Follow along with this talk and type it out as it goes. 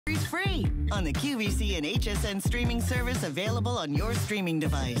is free on the QVC and HSN streaming service available on your streaming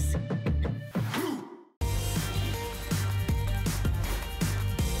device.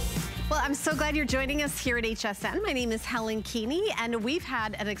 Well, I'm so glad you're joining us here at HSN. My name is Helen Keeney, and we've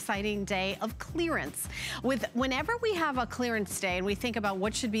had an exciting day of clearance. Whenever we have a clearance day and we think about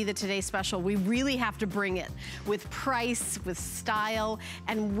what should be the Today Special, we really have to bring it with price, with style,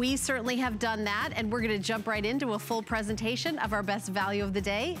 and we certainly have done that, and we're gonna jump right into a full presentation of our best value of the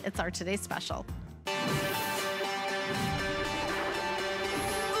day. It's our Today Special.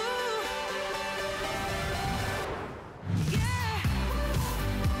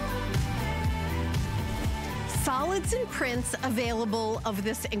 Solids and prints available of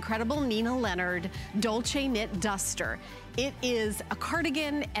this incredible Nina Leonard Dolce Knit Duster. It is a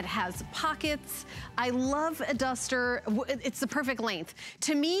cardigan, it has pockets. I love a duster, it's the perfect length.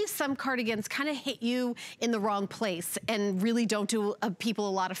 To me, some cardigans kind of hit you in the wrong place and really don't do people a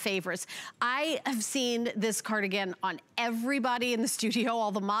lot of favors. I have seen this cardigan on everybody in the studio,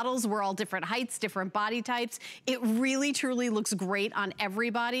 all the models, we're all different heights, different body types. It really, truly looks great on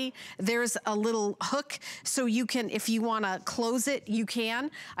everybody. There's a little hook, so you can, if you wanna close it, you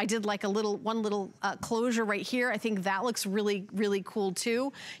can. I did like one little closure right here. I think that looks really, really cool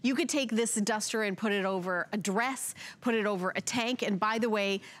too. You could take this duster and put it over a dress, put it over a tank. And by the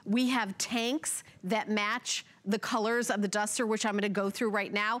way, we have tanks that match the colors of the duster, which I'm gonna go through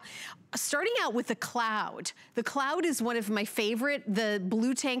right now. Starting out with the Cloud. The Cloud is one of my favorite. The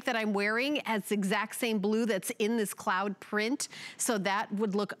blue tank that I'm wearing has the exact same blue that's in this Cloud print. So that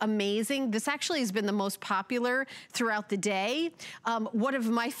would look amazing. This actually has been the most popular throughout the day. One of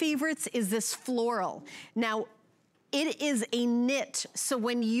my favorites is this Floral. Now, it is a knit, so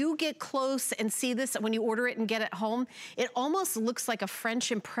when you get close and see this, when you order it and get it home, it almost looks like a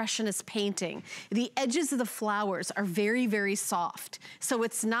French Impressionist painting. The edges of the flowers are very, very soft. So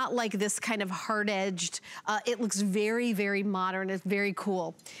it's not like this kind of hard-edged, it looks very, very modern, it's very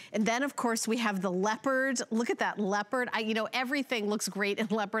cool. And then of course we have the leopard. Look at that leopard. You know, everything looks great in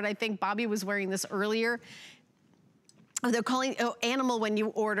leopard. I think Bobby was wearing this earlier. They're calling animal when you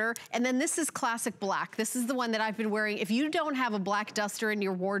order. And then this is classic black. This is the one that I've been wearing. If you don't have a black duster in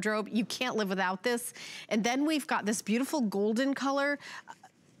your wardrobe, you can't live without this. And then we've got this beautiful golden color.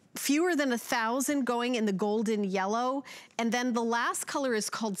 Fewer than 1,000 going in the golden yellow. And then the last color is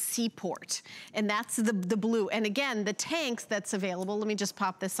called Seaport. And that's the blue. And again, the tanks that's available, let me just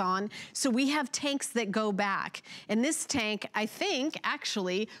pop this on. So we have tanks that go back. And this tank, I think,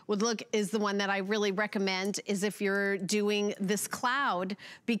 actually, is the one that I really recommend is if you're doing this Cloud,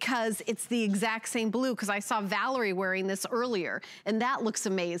 because it's the exact same blue, because I saw Valerie wearing this earlier, and that looks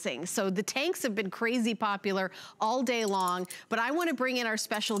amazing. So the tanks have been crazy popular all day long, but I wanna bring in our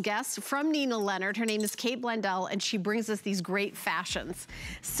special guest from Nina Leonard. Her name is Kate Blundell, and she brings us these great fashions.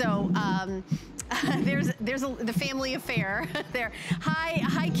 So there's the family affair there.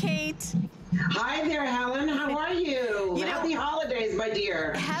 Hi, Kate. Hi there, Helen. How are you? Happy holidays, my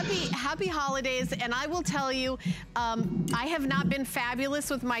dear. Happy holidays. And I will tell you, I have not been fabulous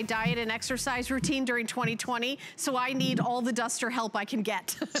with my diet and exercise routine during 2020, so I need all the duster help I can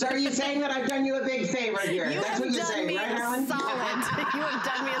get. So are you saying that I've done you a big favor here? That's what you're saying, right, Helen? Solid. You have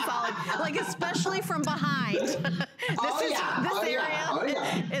done me a solid. Like, especially from behind. This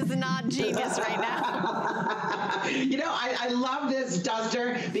area is not genius right now. You know, I love this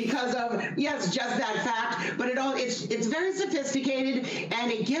duster because of, yes, just that fact, but it's very sophisticated,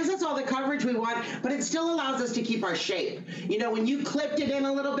 and it gives us all the coverage we want, but it still allows us to keep our shape. You know, when you clipped it in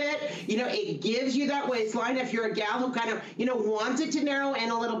a little bit, you know, it gives you that waistline if you're a gal who kind of, you know, wants it to narrow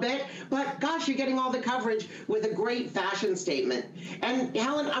in a little bit, but gosh, you're getting all the coverage with a great fashion statement. And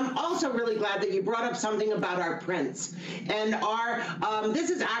Helen, I'm also really glad that you brought up something about our prints. And this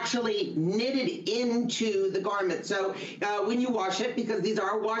is actually knitted into the garment. So when you wash it, because these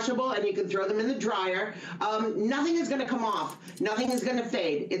are washable and you can throw them in the dryer, nothing is going to come off. Nothing is going to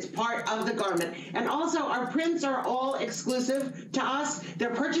fade. It's part of the garment. And also, our prints are all exclusive to us.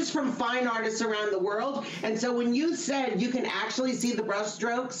 They're purchased from fine artists around the world. And so when you said you can actually see the brush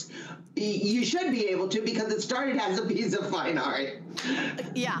strokes, you should be able to, because it started as a piece of fine art.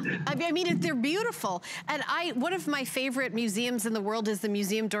 Yeah, I mean, they're beautiful. And one of my favorite museums in the world is the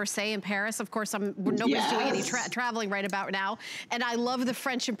Museum d'Orsay in Paris. Of course, nobody's doing any traveling right about now. And I love the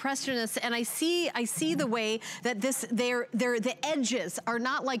French Impressionists. And I see the way that the edges are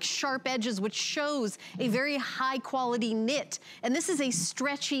not like sharp edges, which shows a very high quality knit. And this is a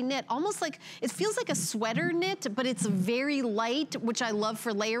stretchy knit, almost like, it feels like a sweater knit, but it's very light, which I love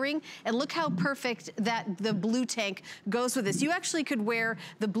for layering. And look how perfect that the blue tank goes with this. You actually actually could wear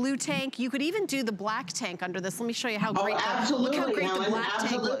the blue tank. You could even do the black tank under this. Let me show you how great, absolutely, look how great Helen, the black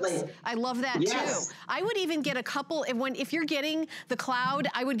tank looks. I love that too. I would even get a couple, if you're getting the cloud,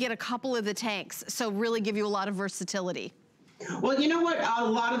 I would get a couple of the tanks. So really give you a lot of versatility. Well, you know what a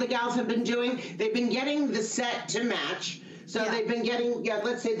lot of the gals have been doing? They've been getting the set to match. So they've been getting,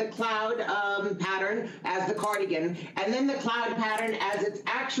 let's say the cloud pattern as the cardigan, and then the cloud pattern as its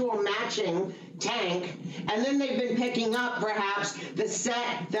actual matching tank, and then they've been picking up perhaps the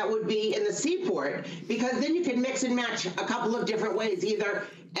set that would be in the Seaport, because then you can mix and match a couple of different ways. Either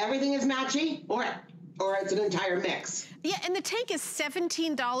everything is matchy or it's an entire mix. Yeah, and the tank is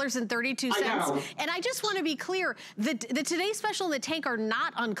 $17.32. And I just want to be clear, the Today Special and the tank are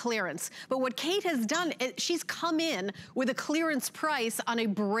not on clearance. But what Kate has done, she's come in with a clearance price on a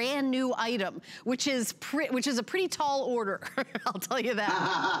brand new item, which is a pretty tall order. I'll tell you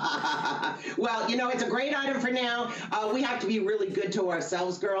that. Well, you know, it's a great item for now. We have to be really good to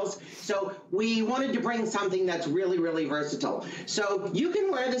ourselves, girls. So we wanted to bring something that's really, really versatile. So you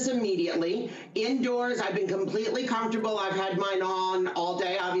can wear this immediately. Indoors, I've been completely comfortable. I've had mine on all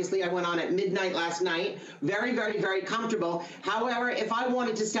day. Obviously, I went on at midnight last night. Very, very, very comfortable. However, if I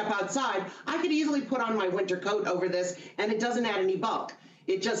wanted to step outside, I could easily put on my winter coat over this, and it doesn't add any bulk.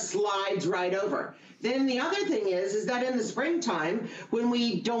 It just slides right over. Then the other thing is that in the springtime, when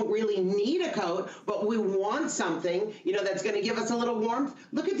we don't really need a coat, but we want something, you know, that's going to give us a little warmth,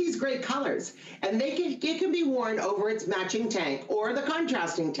 look at these great colors. And it can be worn over its matching tank or the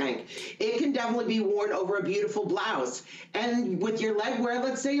contrasting tank. It can definitely be worn over a beautiful blouse. And with your leg wear,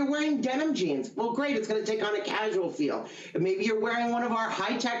 let's say you're wearing denim jeans. Well, great, it's going to take on a casual feel. Maybe you're wearing one of our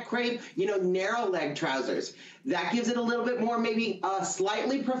high-tech crepe, you know, narrow leg trousers. That gives it a little bit more, maybe a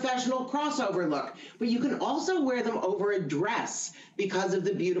slightly professional crossover look. But you can also wear them over a dress because of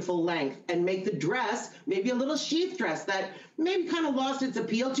the beautiful length, and make the dress maybe a little sheath dress that maybe kind of lost its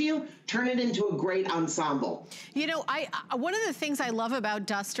appeal to you, turn it into a great ensemble. You know, one of the things I love about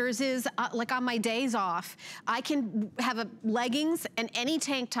dusters is, like on my days off, I can have leggings and any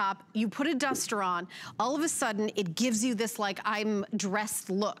tank top, you put a duster on, all of a sudden it gives you this like I'm dressed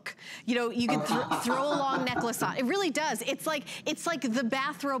look. You know, you can throw a long necklace on. It really does. It's like the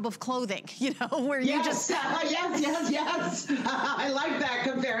bathrobe of clothing, you know, where you just... Yes. I like that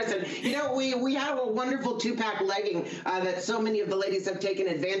comparison. You know, we have a wonderful 2-pack legging that so many of the ladies have taken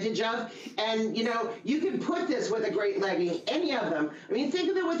advantage of. And, you know, you can put this with a great legging, any of them. I mean, think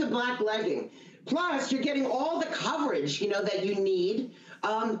of it with a black legging. Plus, you're getting all the coverage, you know, that you need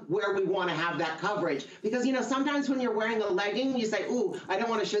where we want to have that coverage. Because, you know, sometimes when you're wearing a legging, you say, ooh, I don't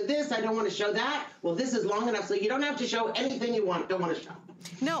want to show this, I don't want to show that. Well, this is long enough so you don't have to show anything you don't want to show.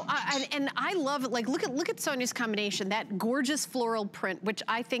 No, and I love it. Like, look at Sonia's combination, that gorgeous floral print, which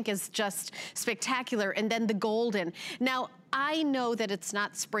I think is just spectacular, and then the golden. Now, I know that it's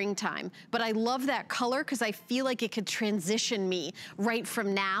not springtime, but I love that color because I feel like it could transition me right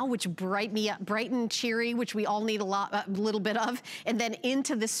from now, which bright and cheery, which we all need a little bit of, and then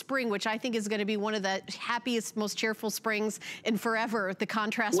into the spring, which I think is going to be one of the happiest, most cheerful springs in forever. The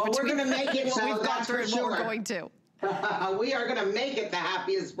contrast between we're going to make it what so, we've gone through and what we're going to. We are going to make it the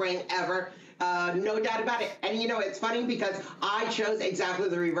happiest spring ever. No doubt about it. And you know, it's funny because I chose exactly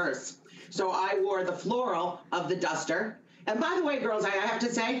the reverse. So I wore the floral of the duster. And by the way, girls, I have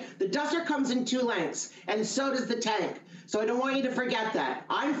to say, the duster comes in 2 lengths, and so does the tank. So I don't want you to forget that.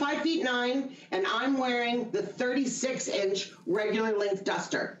 I'm 5'9", and I'm wearing the 36-inch regular length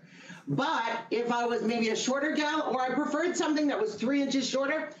duster. But if I was maybe a shorter gal, or I preferred something that was 3 inches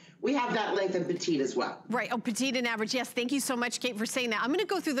shorter, we have that length in petite as well. Right, oh, petite and average. Yes, thank you so much, Kate, for saying that. I'm gonna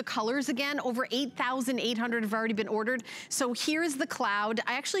go through the colors again. Over 8,800 have already been ordered. So here's the cloud.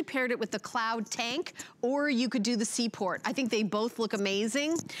 I actually paired it with the cloud tank, or you could do the Seaport. I think they both look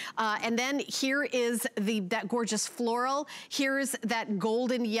amazing. And then here is that gorgeous floral. Here's that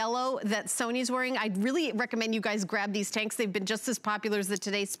golden yellow that Sonia's wearing. I'd really recommend you guys grab these tanks. They've been just as popular as the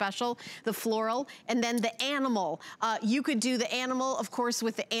Today Special, the floral. And then the animal. You could do the animal, of course,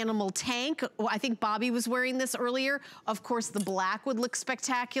 with the animal tank. I think Bobby was wearing this earlier. Of course, the black would look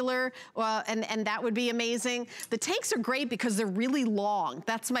spectacular, and that would be amazing. The tanks are great because they're really long.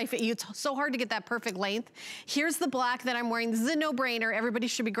 That's my favorite. It's so hard to get that perfect length. Here's the black that I'm wearing. This is a no-brainer. Everybody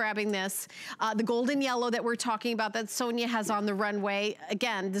should be grabbing this. The golden yellow that we're talking about that Sonia has on the runway.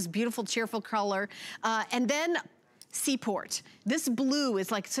 Again, this beautiful, cheerful color. And then Seaport. This blue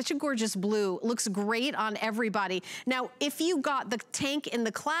is like such a gorgeous blue. Looks great on everybody. Now, if you got the tank in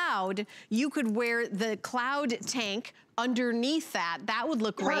the cloud, you could wear the cloud tank underneath that. That would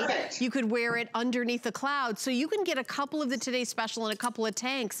look great. Perfect. You could wear it underneath the cloud. So you can get a couple of the Today Special and a couple of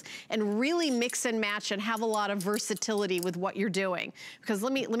tanks and really mix and match and have a lot of versatility with what you're doing. Because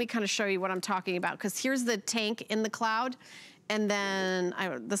let me kind of show you what I'm talking about. Because here's the tank in the cloud. And then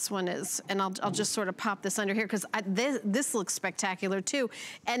this one is, and I'll just sort of pop this under here because this looks spectacular too.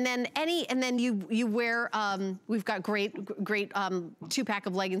 And then you wear, we've got great 2-pack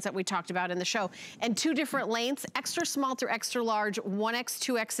of leggings that we talked about in the show, and 2 different lengths, extra small through extra large, 1X,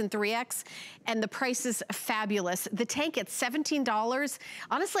 2X, and 3X, and the price is fabulous. The tank at $17.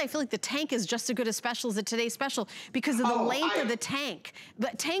 Honestly, I feel like the tank is just as good a special as the Today Special because of the length of the tank.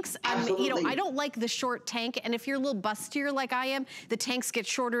 But tanks, you know, I don't like the short tank, and if you're a little bustier like I am, the tanks get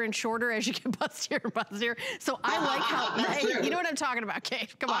shorter and shorter as you get bustier and bustier. So I like how, you know what I'm talking about,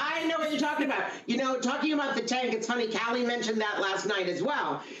 Kate? Come on. I know what you're talking about. You know, talking about the tank, it's funny, Callie mentioned that last night as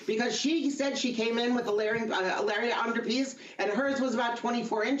well, because she said she came in with a layering underpiece, and hers was about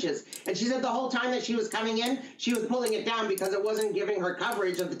 24 inches. And she said the whole time that she was coming in, she was pulling it down because it wasn't giving her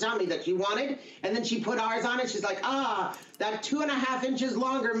coverage of the tummy that she wanted. And then she put ours on it. She's like, that 2.5 inches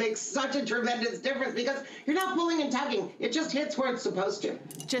longer makes such a tremendous difference because you're not pulling and tugging. It just hits where it's supposed to.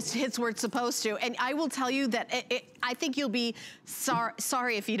 Just hits where it's supposed to. And I will tell you that I think you'll be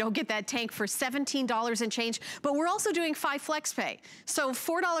sorry if you don't get that tank for $17 and change. But we're also doing 5 flex pay. So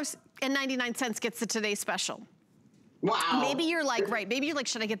 $4.99 gets the Today Special. Wow. Maybe you're like, maybe you're like,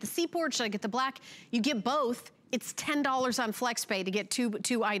 should I get the Seaport? Should I get the black? You get both. It's $10 on FlexPay to get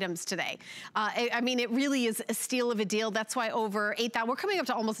two items today. I mean, it really is a steal of a deal. That's why over 8,000, we're coming up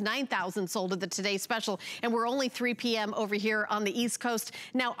to almost 9,000 sold at the Today Special, and we're only 3 p.m. over here on the East Coast.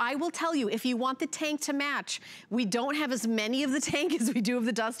 Now, I will tell you, if you want the tank to match, we don't have as many of the tank as we do of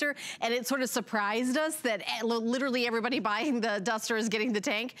the duster, and it sort of surprised us that literally everybody buying the duster is getting the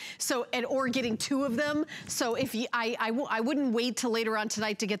tank, so or getting 2 of them. So if you, I wouldn't wait till later on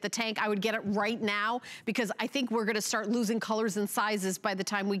tonight to get the tank. I would get it right now because I think we're going to start losing colors and sizes by the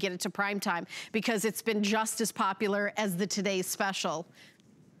time we get it to prime time because it's been just as popular as the Today Special.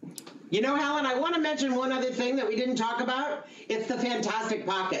 You know, Helen, I want to mention one other thing that we didn't talk about. It's the fantastic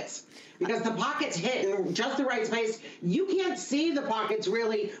pockets. Because the pockets hit in just the right space. You can't see the pockets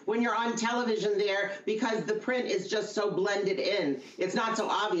really when you're on television there because the print is just so blended in. It's not so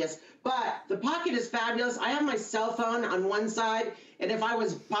obvious. But the pocket is fabulous. I have my cell phone on one side, and if I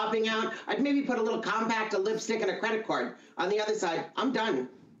was popping out, I'd maybe put a little compact, a lipstick, and a credit card. On the other side, I'm done.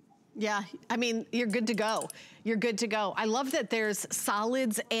 Yeah, I mean, you're good to go. You're good to go. I love that there's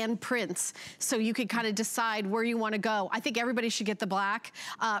solids and prints, so you can kind of decide where you want to go. I think everybody should get the black.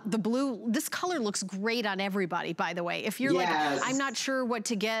 The blue, this color looks great on everybody, by the way. If you're like, I'm not sure what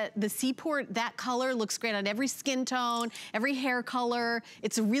to get, the Seaport, that color looks great on every skin tone, every hair color.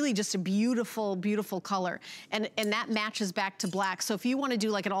 It's really just a beautiful, beautiful color. And that matches back to black. So if you want to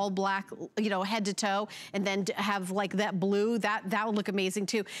do like an all black, you know, head to toe, and then have like that blue, that would look amazing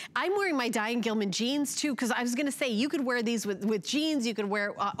too. I'm wearing my Diane Gilman jeans too, because I was gonna say, you could wear these with jeans, you could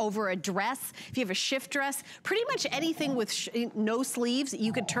wear over a dress. If you have a shift dress, pretty much anything with no sleeves,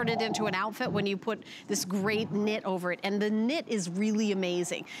 you could turn it into an outfit when you put this great knit over it. And the knit is really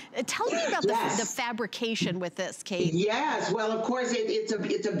amazing. Tell me about the fabrication with this, Kate. Yes, well, of course,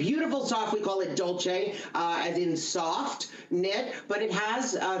 it's a beautiful soft, we call it Dolce, as in soft knit, but it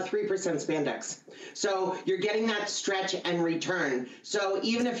has 3% spandex. So you're getting that stretch and return. So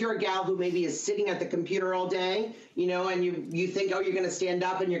even if you're a gal who maybe is sitting at the computer all day, you know, and you think, oh, you're going to stand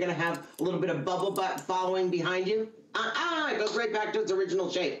up and you're going to have a little bit of bubble butt following behind you, it goes right back to its original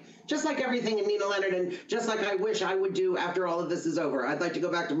shape. Just like everything in Nina Leonard, and just like I wish I would do after all of this is over. I'd like to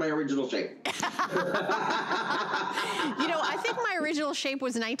go back to my original shape. You know, I think my original shape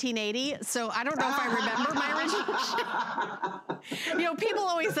was 1980, so I don't know if I remember my original shape. You know, people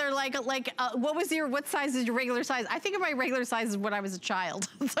always are like, what size is your regular size? I think of my regular size is when I was a child.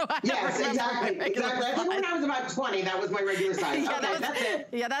 So yes, exactly. I think when I was about 20, that was my regular size. Yeah, okay, that's it.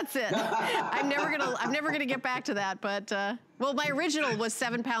 Yeah, that's it. I'm never gonna get back to that, but well, my original was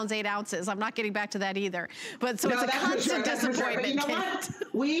 7 pounds 8 ounces. I'm not getting back to that either. But so it's a constant disappointment. But you know what?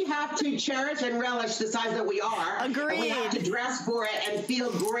 We have to cherish and relish the size that we are. Agreed. And we have to dress for it and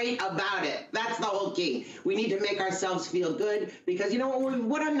feel great about it. That's the whole key. We need to make ourselves feel good because you know what? When we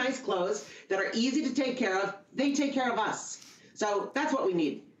put on nice clothes that are easy to take care of, they take care of us. So that's what we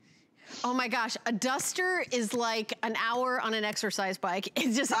need. Oh my gosh, a duster is like an hour on an exercise bike.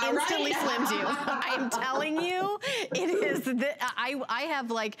 It just instantly slims you. I'm telling you, it is. I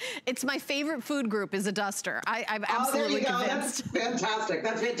have like, it's my favorite food group is a duster. I'm absolutely convinced. That's fantastic.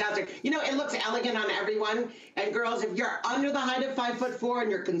 That's fantastic. You know, it looks elegant on everyone. And girls, if you're under the height of 5'4"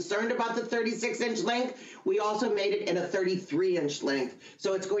 and you're concerned about the 36-inch length, we also made it in a 33-inch length.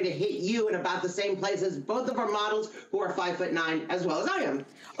 So it's going to hit you in about the same place as both of our models who are 5'9", as well as I am.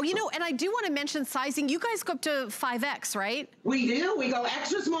 Oh, you know, and I do want to mention sizing. You guys go up to 5X, right? We do. We go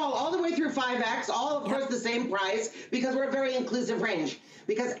extra small all the way through 5X, all of course the same price, because we're a very inclusive range,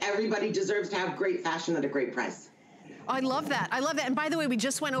 because everybody deserves to have great fashion at a great price. I love that. I love that. And by the way, we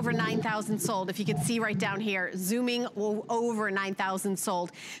just went over 9,000 sold. If you can see right down here, zooming over 9,000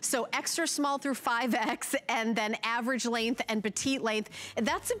 sold. So extra small through 5X and then average length and petite length.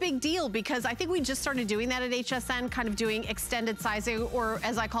 That's a big deal because I think we just started doing that at HSN, kind of doing extended sizing, or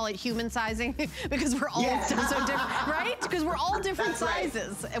as I call it, human sizing, because we're all so different, right? Because we're all different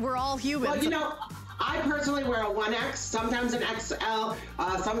sizes and we're all humans. Well, you know, I personally wear a 1X, sometimes an XL,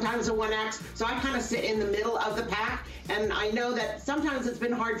 sometimes a 1X. So I kind of sit in the middle of the pack. And I know that sometimes it's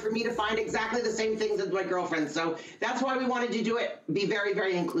been hard for me to find exactly the same things as my girlfriends. So that's why we wanted to do it, be very,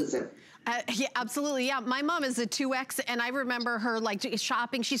 very inclusive. Yeah, absolutely. Yeah, my mom is a 2X, and I remember her like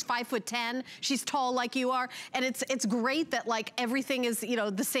shopping. She's 5'10". She's tall like you are, and it's great that like everything is, you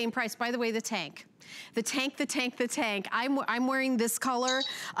know, the same price. By the way, the tank. The tank, the tank, the tank. I'm wearing this color.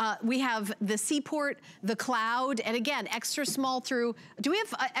 We have the Seaport, the Cloud, and again, extra small through, do we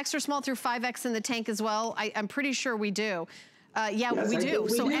have extra small through 5X in the tank as well? I'm pretty sure we do. Yeah, yes, we do.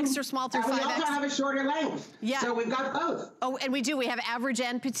 So extra small through 5X. We also have a shorter length. Yeah. So we've got both. Oh, and we do. We have average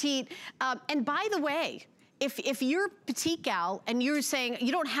and petite. And by the way, if you're a petite gal and you're saying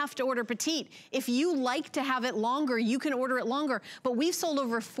you don't have to order petite, if you like to have it longer, you can order it longer. But we've sold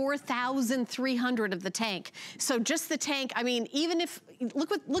over 4,300 of the tank. So just the tank, I mean, even if,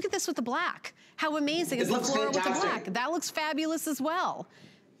 look at this with the black. How amazing is the floral with the black? That looks fabulous as well.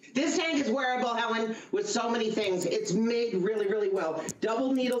 This tank is wearable, Helen, with so many things. It's made really, really well.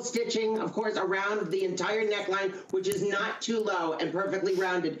 Double needle stitching, of course, around the entire neckline, which is not too low and perfectly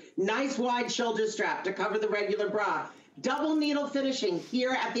rounded. Nice wide shoulder strap to cover the regular bra. Double needle finishing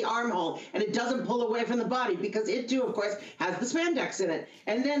here at the armhole, and it doesn't pull away from the body because it too, of course, has the spandex in it.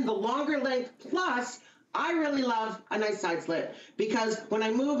 And then the longer length plus, I really love a nice side slit because when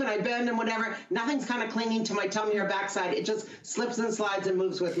I move and I bend and whatever, nothing's kind of clinging to my tummy or backside. It just slips and slides and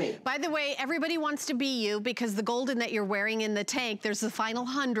moves with me. By the way, everybody wants to be you because the golden that you're wearing in the tank, there's the final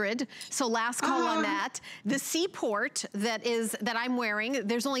 100. So last call on that. The Seaport that I'm wearing,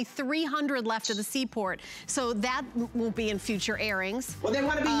 there's only 300 left of the Seaport. So that will be in future airings. Well, they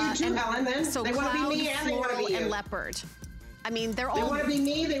want to be you too, Helen, then. So they want to be me and they want to be you. And leopard. I mean, they're all. They want to be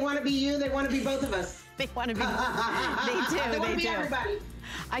me, they want to be you, they want to be both of us. They want to be, they want to be everybody.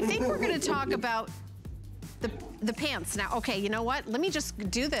 I think we're going to talk about the pants now. Okay, you know what? Let me just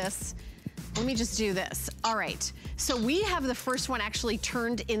do this. Let me just do this. All right. So we have the first one actually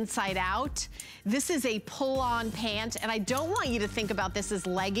turned inside out. This is a pull-on pant, and I don't want you to think about this as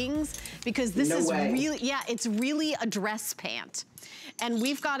leggings because this is really, yeah, it's really a dress pant. And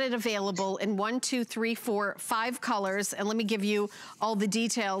we've got it available in 1, 2, 3, 4, 5 colors. And let me give you all the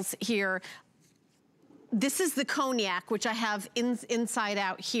details here. This is the cognac, which I have inside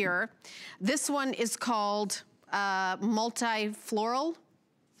out here. This one is called multi-floral.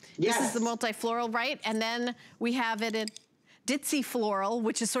 Yes. This is the multi-floral, right? And then we have it in ditzy floral,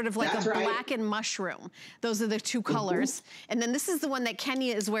 which is sort of like black and mushroom. Those are the two colors. And then this is the one that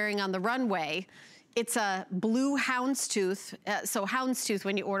Kenya is wearing on the runway. It's a blue houndstooth, so houndstooth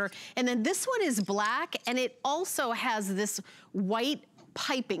when you order. And then this one is black, and it also has this white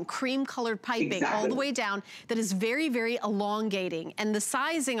piping, cream colored piping all the way down that is very, very elongating. And the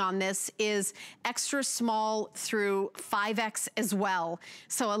sizing on this is extra small through 5X as well.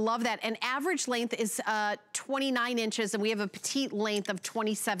 So I love that. And average length is 29 inches, and we have a petite length of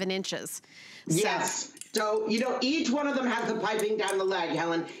 27 inches. Yes. So, you know, each one of them has the piping down the leg,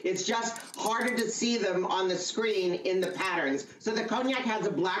 Helen. It's just harder to see them on the screen in the patterns. So the cognac has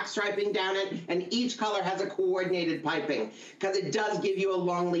a black striping down it, and each color has a coordinated piping because it does give you a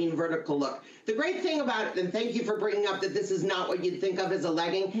long, lean, vertical look. The great thing about it, and thank you for bringing up that this is not what you'd think of as a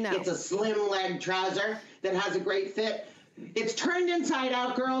legging. No. It's a slim leg trouser that has a great fit. It's turned inside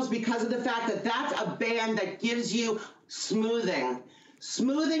out, girls, because of the fact that that's a band that gives you smoothing.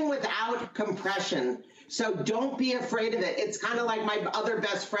 Smoothing without compression. So don't be afraid of it. It's kind of like my other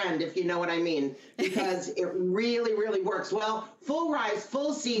best friend, if you know what I mean, because it really, really works. Well, full rise,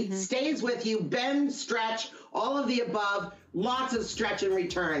 full seat, stays with you, bend, stretch, all of the above. Lots of stretch and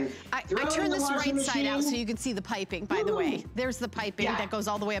return. I turn this right side out so you can see the piping, by the way. There's the piping that goes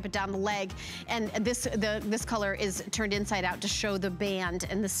all the way up and down the leg. And this color is turned inside out to show the band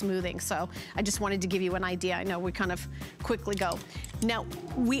and the smoothing. So I just wanted to give you an idea. I know we kind of quickly go. Now,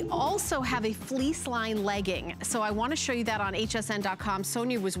 we also have a fleece line legging. So I want to show you that on hsn.com.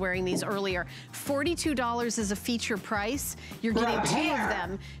 Sonia was wearing these earlier. $42 is a feature price. You're getting 2 of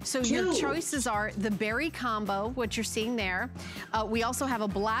them. So your choices are the berry combo, what you're seeing there. We also have a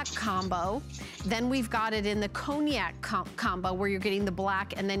black combo. Then we've got it in the cognac combo where you're getting the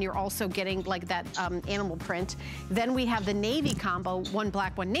black and then you're also getting like that animal print. Then we have the navy combo, 1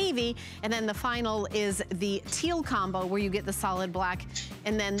 black, 1 navy. And then the final is the teal combo where you get the solid black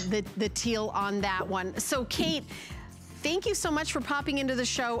and then the teal on that one. So Kate, thank you so much for popping into the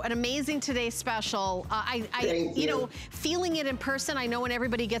show. An amazing today's special. You know, feeling it in person, I know when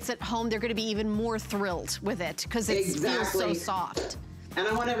everybody gets it home, they're gonna be even more thrilled with it because it feels so soft. And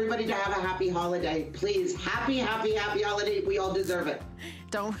I want everybody to have a happy holiday. Please, happy, happy, happy holiday. We all deserve it.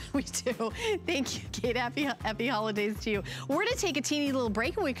 Don't we do? Thank you, Kate. Happy holidays to you. We're gonna take a teeny little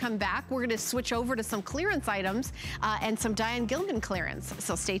break. When we come back, we're gonna switch over to some clearance items and some Diane Gilman clearance.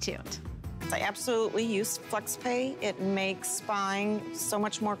 So stay tuned. I absolutely use FlexPay. It makes buying so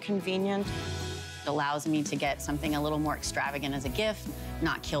much more convenient. It allows me to get something a little more extravagant as a gift,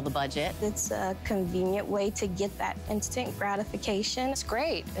 not kill the budget. It's a convenient way to get that instant gratification. It's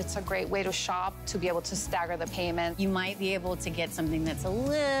great. It's a great way to shop, to be able to stagger the payment. You might be able to get something that's a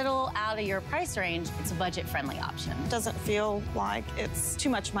little out of your price range. It's a budget-friendly option. It doesn't feel like it's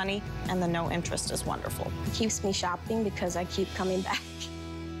too much money, and the no interest is wonderful. It keeps me shopping because I keep coming back.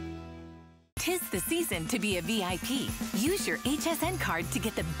 'Tis the season to be a VIP. Use your HSN card to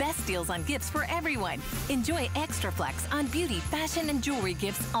get the best deals on gifts for everyone. Enjoy extra flex on beauty, fashion, and jewelry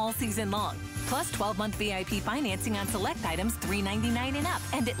gifts all season long. Plus 12-month VIP financing on select items $3.99 and up,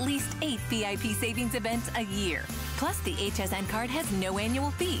 and at least 8 VIP savings events a year. Plus, the HSN card has no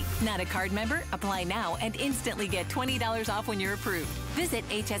annual fee. Not a card member? Apply now and instantly get $20 off when you're approved. Visit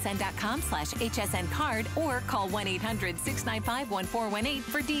hsn.com/HSN card or call 1-800-695-1418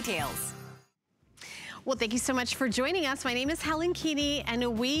 for details. Well, thank you so much for joining us. My name is Helen Keeney,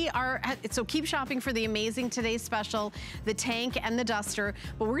 and we are, so keep shopping for the amazing today's special, the tank and the duster,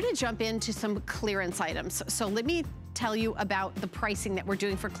 but we're gonna jump into some clearance items. So let me tell you about the pricing that we're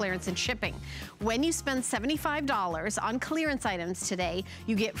doing for clearance and shipping. When you spend $75 on clearance items today,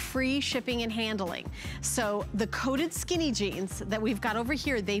 you get free shipping and handling. So the coated skinny jeans that we've got over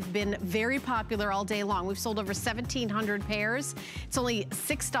here, they've been very popular all day long. We've sold over 1,700 pairs. It's only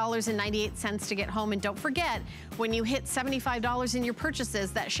 $6.98 to get home. And don't forget, when you hit $75 in your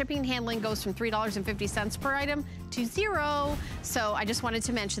purchases, that shipping and handling goes from $3.50 per item to $0. So I just wanted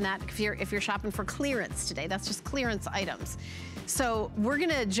to mention that if you're shopping for clearance today, that's just clearance items. So we're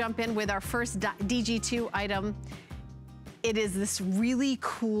gonna jump in with our first DG2 item. It is this really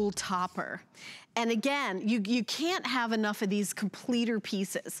cool topper. And again, you can't have enough of these completer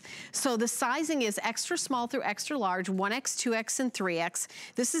pieces. So the sizing is extra small through extra large, 1X, 2X, and 3X.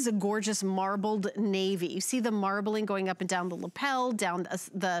 This is a gorgeous marbled navy. You see the marbling going up and down the lapel, down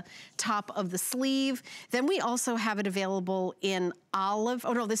the top of the sleeve. Then we also have it available in olive.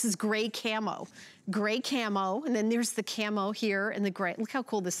 Oh no, this is gray camo. Gray camo, and then there's the camo here in the gray. Look how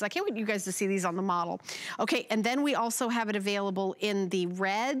cool this is. I can't wait you guys to see these on the model. Okay, and then we also have it available in the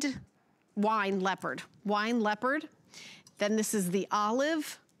red, wine leopard. Then this is the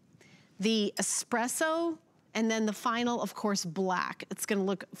olive, the espresso, and then the final, of course, black. It's gonna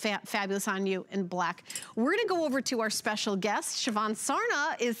look fabulous on you in black. We're gonna go over to our special guest. Siobhan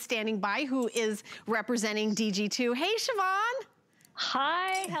Sarna is standing by, who is representing DG2. Hey, Siobhan.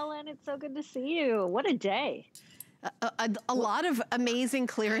 Hi, Helen. It's so good to see you. What a day. A lot of amazing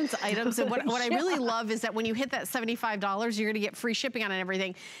clearance items. And what I really love is that when you hit that $75, you're gonna get free shipping on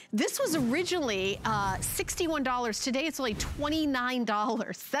everything. This was originally $61. Today it's only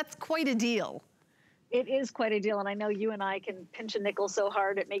 $29. That's quite a deal. It is quite a deal, and I know you and I can pinch a nickel so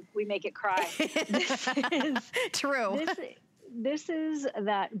hard we make it cry. This is true. This is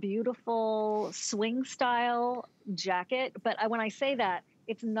that beautiful swing style jacket, but when I say that,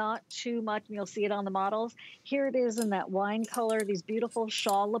 it's not too much, and you'll see it on the models. Here it is in that wine color, these beautiful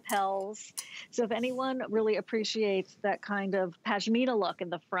shawl lapels. So if anyone really appreciates that kind of pashmina look in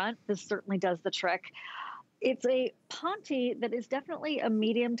the front, this certainly does the trick. It's a ponte that is definitely a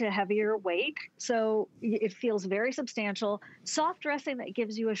medium to heavier weight, so it feels very substantial. Soft dressing that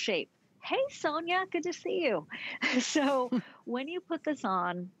gives you a shape. Hey, Sonia, good to see you. So when you put this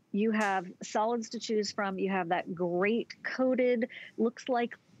on, you have solids to choose from. You have that great coated, looks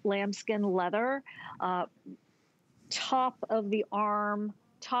like lambskin leather, top of the arm,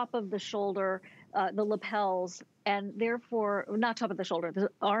 top of the shoulder, the lapels, and therefore, not top of the shoulder, the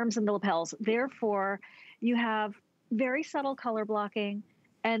arms and the lapels. Therefore, you have very subtle color blocking,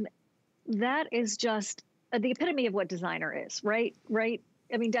 and that is just the epitome of what designer is, right? Right?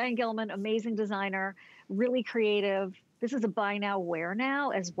 I mean, Diane Gilman, amazing designer, really creative. This is a buy now, wear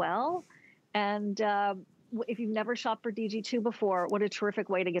now as well. And if you've never shopped for DG2 before, what a terrific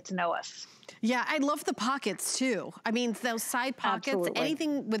way to get to know us. Yeah, I love the pockets too. I mean, those side pockets, Absolutely.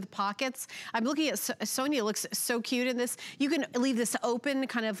 anything with pockets. I'm looking at Sonia, looks so cute in this. You can leave this open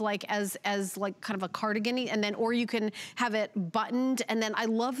kind of like as like kind of a cardigan, and then, or you can have it buttoned. And then I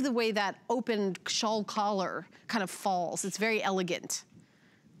love the way that open shawl collar kind of falls. It's very elegant.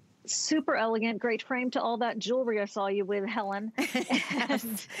 Super elegant, great frame to all that jewelry I saw you with, Helen.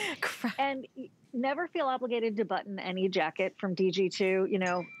 and never feel obligated to button any jacket from DG2. You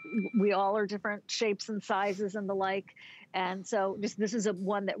know, we all are different shapes and sizes and the like. And so this is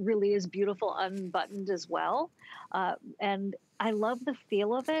one that really is beautiful unbuttoned as well. And I love the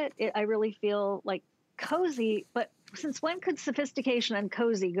feel of it. I really feel like cozy, but since when could sophistication and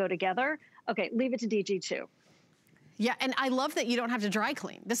cozy go together? Okay, leave it to DG2. Yeah, and I love that you don't have to dry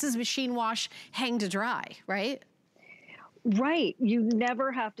clean. This is machine wash, hang to dry, right? Right. You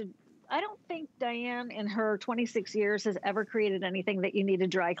never have to. I don't think Diane in her 26 years has ever created anything that you need to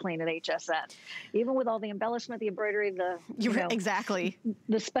dry clean at HSN. Even with all the embellishment, the embroidery, exactly,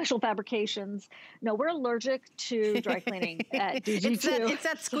 the special fabrications. No, we're allergic to dry cleaning at DG2. It's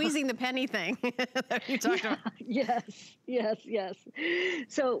that squeezing the penny thing that you talked about. Yes.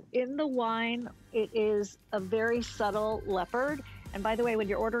 So in the wine, it is a very subtle leopard. And by the way, when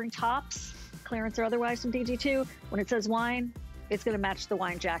you're ordering tops, clearance or otherwise from DG2, when it says wine, it's going to match the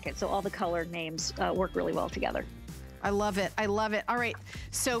wine jacket. So all the color names work really well together. I love it. I love it. All right.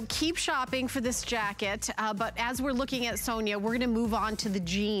 So keep shopping for this jacket. But as we're looking at Sonia, we're going to move on to the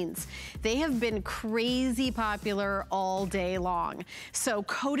jeans. They have been crazy popular all day long. So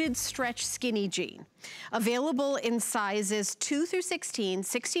coated stretch skinny jean. Available in sizes 2 through 16,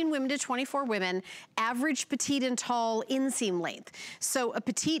 16 women to 24 women, average petite and tall inseam length. So a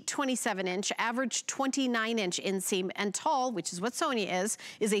petite 27-inch, average 29-inch inseam, and tall, which is what Sonia is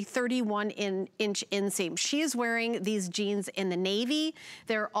a 31-inch inseam. She is wearing these jeans in the navy.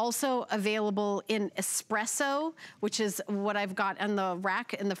 They're also available in espresso, which is what I've got on the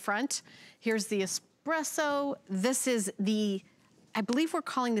rack in the front. Here's the espresso. This is the, I believe we're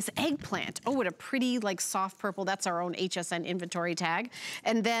calling this eggplant. Oh, what a pretty like soft purple. That's our own HSN inventory tag.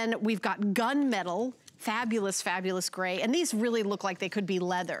 And then we've got gunmetal, fabulous, fabulous gray. And these really look like they could be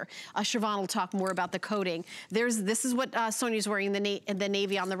leather. Siobhan will talk more about the coating. This is what Sonia's wearing in the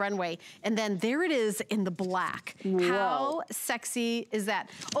navy on the runway. And then there it is in the black. Whoa. How sexy is that?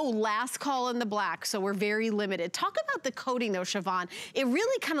 Oh, last call in the black. So we're very limited. Talk about the coating though, Siobhan. It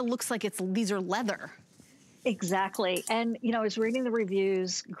really kind of looks like these are leather. Exactly. And, you know, I was reading the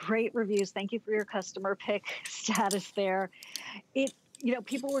reviews, great reviews. Thank you for your customer pick status there. You know,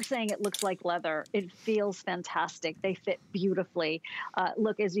 people were saying it looks like leather. It feels fantastic. They fit beautifully.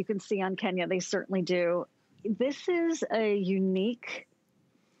 Look, as you can see on Kenya, they certainly do. This is a unique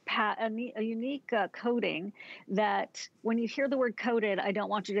coating that when you hear the word coated, I don't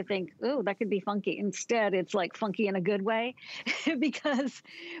want you to think, oh, that could be funky. Instead, it's like funky in a good way because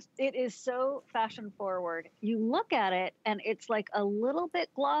it is so fashion forward. You look at it and it's like a little bit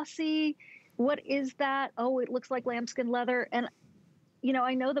glossy. What is that? Oh, it looks like lambskin leather. And, you know,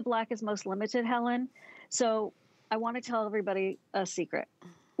 I know the black is most limited, Helen. So I want to tell everybody a secret.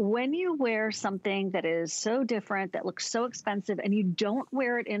 When you wear something that is so different, that looks so expensive, and you don't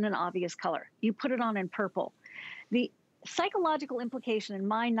wear it in an obvious color, you put it on in purple. The psychological implication in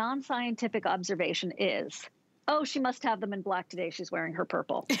my non-scientific observation is, oh, she must have them in black today. She's wearing her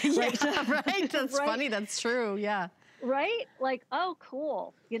purple. Right? Yeah, right. That's right? Funny. That's true. Yeah. Right? Like, oh,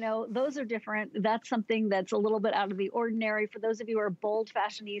 cool. You know, those are different. That's something that's a little bit out of the ordinary. For those of you who are bold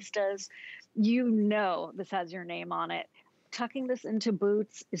fashionistas, you know this has your name on it. Tucking this into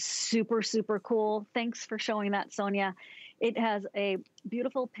boots is super, super cool. Thanks for showing that, Sonia. It has a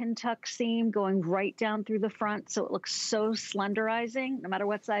beautiful pin tuck seam going right down through the front, so it looks so slenderizing. No matter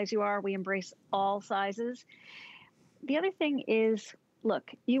what size you are, we embrace all sizes. The other thing is, look,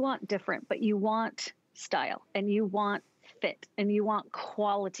 you want different, but you want style, and you want fit, and you want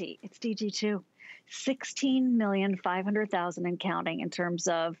quality. It's DG2. 16,500,000 and counting in terms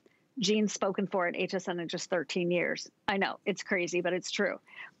of jeans spoken for at HSN in just 13 years. I know, it's crazy, but it's true.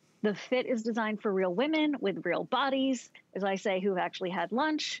 The fit is designed for real women with real bodies, as I say, who've actually had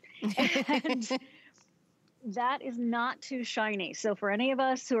lunch. And that is not too shiny. So for any of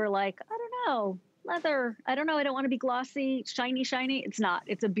us who are like, I don't know, leather, I don't know, I don't want to be glossy, shiny, it's not.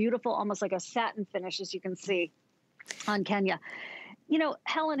 It's a beautiful, almost like a satin finish, as you can see on Kenya. You know,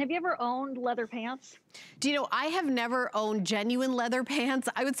 Helen, have you ever owned leather pants? Do you know, I have never owned genuine leather pants.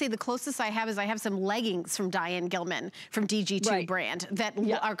 I would say the closest I have is I have some leggings from Diane Gilman from DG2 brand that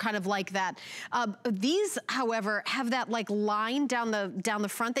are kind of like that. These, however, have that like line down the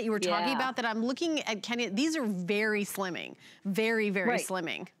front that you were talking about that I'm looking at, Kenya. These are very slimming, very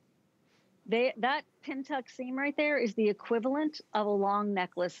slimming. That pin tuck seam right there is the equivalent of a long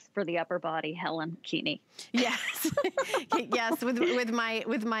necklace for the upper body, Helen Keeney. Yes, yes. With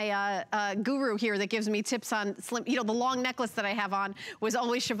my guru here that gives me tips on slim. You know, the long necklace that I have on was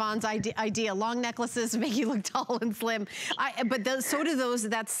always Siobhan's idea. Long necklaces make you look tall and slim. But so do those.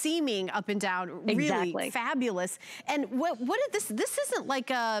 That seaming up and down, really fabulous. And what did this isn't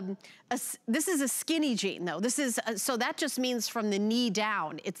like this is a skinny jean though. This is so that just means from the knee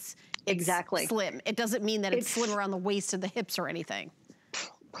down. It's slim. It doesn't mean that it's slim around the waist and the hips or anything.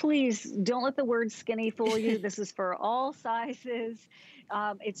 Please don't let the word skinny fool you. This is for all sizes.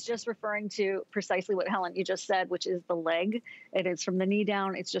 It's just referring to precisely what Helen, you just said, which is the leg. It is from the knee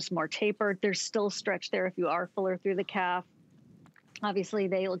down. It's just more tapered. There's still stretch there if you are fuller through the calf. Obviously,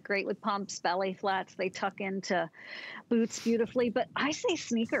 they look great with pumps, ballet flats. They tuck into boots beautifully. But I say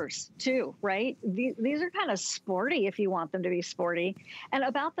sneakers, too, right? These are kind of sporty if you want them to be sporty. And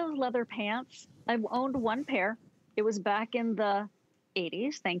about those leather pants, I've owned one pair. It was back in the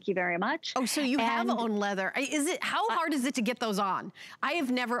 80s. Thank you very much. Oh, so you have owned leather. How hard is it to get those on? I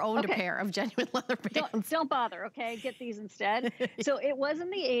have never owned a pair of genuine leather pants. Don't bother, okay? Get these instead. So it was in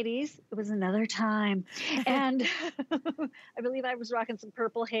the 80s. It was another time. And I believe I was rocking some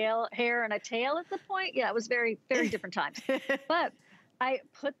purple hair and a tail at the point. Yeah, it was very, very different times. But I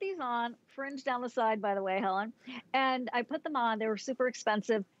put these on, fringe down the side, by the way, Helen, and I put them on. They were super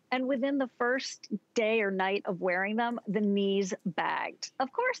expensive. And within the first day or night of wearing them, the knees bagged.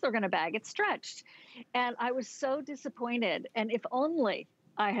 Of course they're going to bag. It's stretched. And I was so disappointed. And if only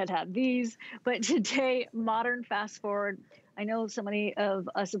I had had these. But today, modern fast forward, I know so many of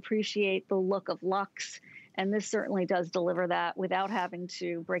us appreciate the look of luxe. And this certainly does deliver that without having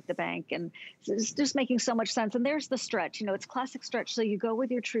to break the bank. And it's just making so much sense. And there's the stretch. You know, it's classic stretch. So you go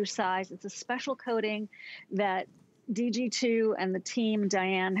with your true size. It's a special coating that DG2 and the team,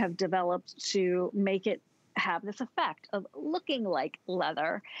 Diane, have developed to make it have this effect of looking like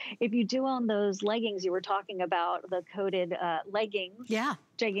leather. If you do own those leggings you were talking about, the coated leggings. Yeah.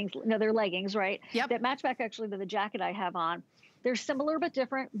 Jeggings, no, they're leggings, right? Yep. That match back actually to the jacket I have on. They're similar but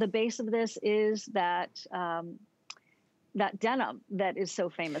different. The base of this is that denim that is so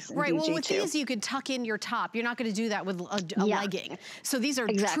famous in DG2. Well, with these, you could tuck in your top. You're not going to do that with a legging. So these are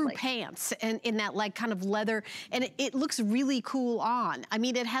true pants and in that like kind of leather, and it looks really cool on. I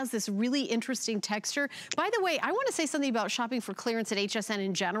mean, it has this really interesting texture. By the way, I want to say something about shopping for clearance at HSN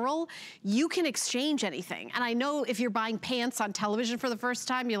in general. You can exchange anything. And I know if you're buying pants on television for the first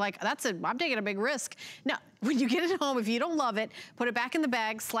time, you're like, I'm taking a big risk. No. When you get it home, if you don't love it, put it back in the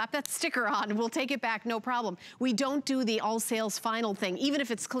bag, slap that sticker on, and we'll take it back, no problem. We don't do the all sales final thing, even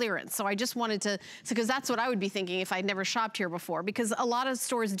if it's clearance. So I just wanted to, because that's what I would be thinking if I'd never shopped here before, because a lot of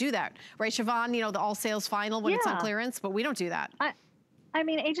stores do that. Right, Siobhan, you know, the all sales final when it's on clearance, but we don't do that. I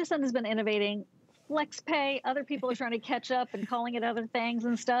mean, HSN has been innovating. Flex pay, other people are trying to catch up and calling it other things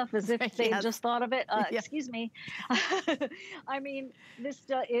and stuff as if they just thought of it. Excuse me. I mean, this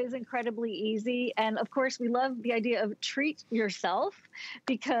is incredibly easy. And of course, we love the idea of treat yourself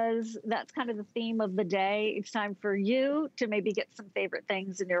because that's kind of the theme of the day. It's time for you to maybe get some favorite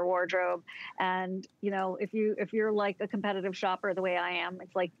things in your wardrobe. And, you know, if you're like a competitive shopper the way I am,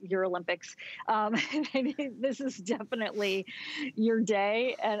 it's like your Olympics. This is definitely your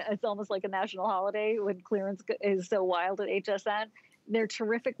day. And it's almost like a national holiday when clearance is so wild at HSN. They're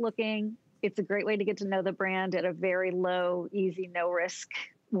terrific looking. It's a great way to get to know the brand at a very low, easy, no risk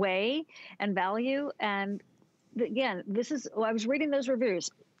way and value. And again, I was reading those reviews.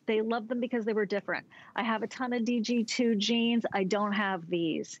 They loved them because they were different. I have a ton of DG2 jeans. I don't have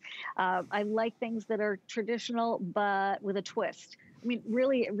these. I like things that are traditional, but with a twist. I mean,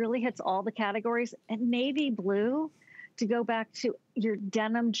 really, it really hits all the categories. And navy blue, to go back to your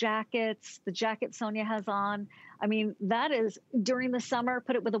denim jackets, the jacket Sonia has on. I mean, that is during the summer,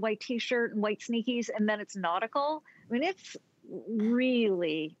 put it with a white t-shirt and white sneakies, and then it's nautical. I mean,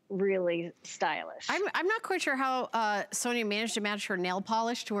 really, really stylish. I'm not quite sure how Sonia managed to match her nail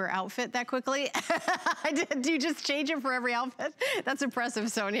polish to her outfit that quickly. Do you just change it for every outfit? That's impressive,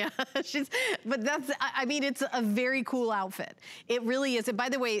 Sonia. But that's, I mean, it's a very cool outfit. It really is. And by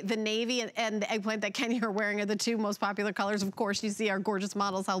the way, the navy and the eggplant that Kenny are wearing are the two most popular colors. Of course, you see our gorgeous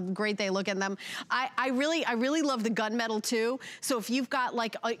models, how great they look in them. I really love the gunmetal too. So if you've got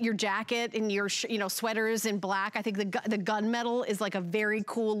like your jacket and your sweaters in black, I think the gunmetal is like a very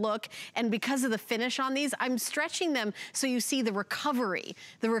cool look. And because of the finish on these, I'm stretching them so you see the recovery.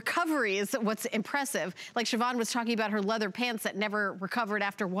 The recovery is what's impressive. Like Siobhan was talking about her leather pants that never recovered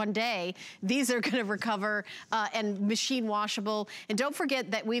after one day. These are gonna recover and machine washable. And don't forget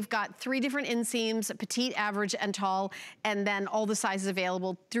that we've got 3 different inseams, petite, average, and tall, and then all the sizes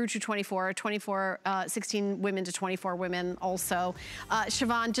available through to 24, 16 women to 24 women also.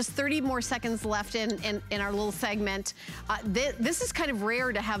 Siobhan, just 30 more seconds left in our little segment. This is kind of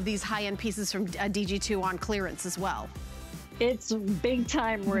rare to have these high-end pieces from DG2 on clearance as well. It's big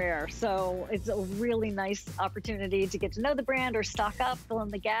time rare. So it's a really nice opportunity to get to know the brand or stock up, fill in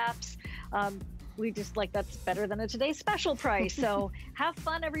the gaps. We just like, that's better than a today's special price. So have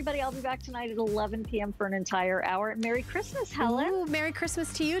fun, everybody. I'll be back tonight at 11 p.m. for an entire hour. Merry Christmas, Helen. Ooh, Merry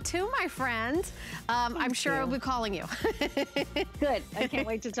Christmas to you too, my friend. I'm sure I'll be calling you. Good. I can't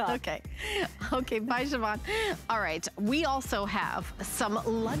wait to talk. Okay. Okay, bye, Siobhan. All right. We also have some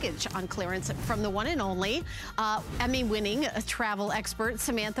luggage on clearance from the one and only Emmy-winning travel expert,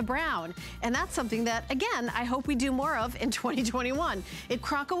 Samantha Brown. And that's something that, again, I hope we do more of in 2021. It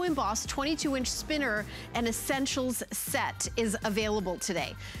Croco embossed 22-inch spinner and essentials set is available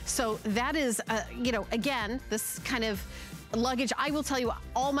today. So that is, again, this kind of luggage. I will tell you,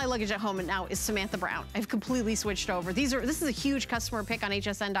 all my luggage at home now is Samantha Brown. I've completely switched over. This is a huge customer pick on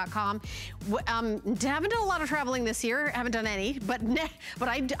hsn.com. Haven't done a lot of traveling this year, haven't done any, but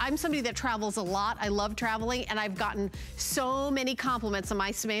I'm somebody that travels a lot. I love traveling, and I've gotten so many compliments on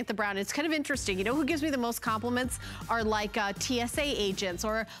my Samantha Brown. It's kind of interesting. You know who gives me the most compliments are like TSA agents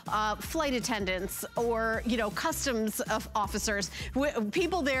or flight attendants or, customs officers.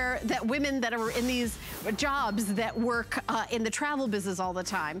 People there, women that are in these jobs that work in the travel business all the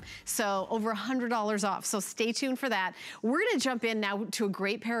time. So over $100 off. So stay tuned for that. We're gonna jump in now to a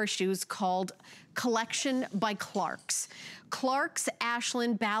great pair of shoes called Collection by Clarks. Clarks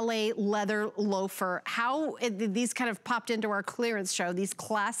Ashland Ballet Leather Loafer. How these kind of popped into our clearance show. These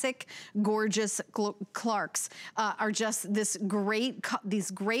classic, gorgeous Clarks are just this great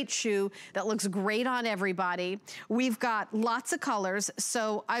shoe that looks great on everybody. We've got lots of colors.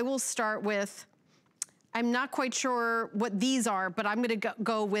 So I will start with, I'm not quite sure what these are, but I'm gonna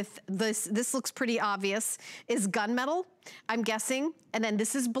go with this. This looks pretty obvious, is gunmetal, I'm guessing. And then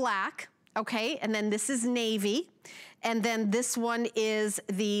this is black, okay? And then this is navy. And then this one is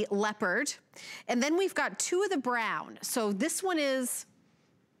the leopard. And then we've got 2 of the brown. So this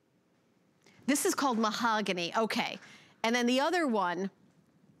is called mahogany, okay. And then the other one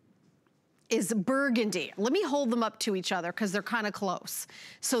is burgundy. Let me hold them up to each other because they're kind of close.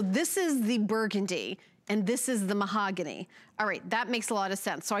 So this is the burgundy, and this is the mahogany. All right, that makes a lot of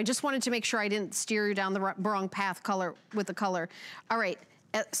sense. So I just wanted to make sure I didn't steer you down the wrong path with the color. All right,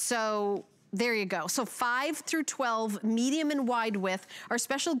 so there you go. So 5 through 12, medium and wide width. Our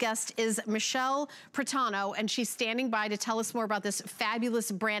special guest is Michelle Pratano, and she's standing by to tell us more about this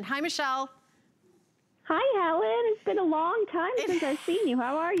fabulous brand. Hi, Michelle. Hi, Helen. It's been a long time since I've seen you.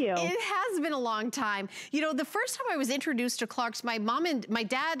 How are you? It has been a long time. The first time I was introduced to Clarks, my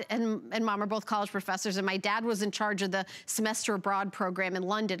dad and mom are both college professors, and my dad was in charge of the semester abroad program in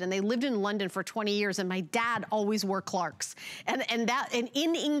London, and they lived in London for 20 years, and my dad always wore Clarks. And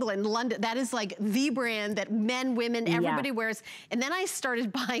in England, London, that is like the brand that men, women, everybody wears. And then I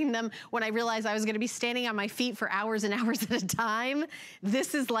started buying them when I realized I was gonna be standing on my feet for hours and hours at a time.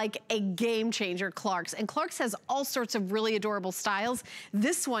 This is like a game changer, Clarks. And Clarks has all sorts of really adorable styles.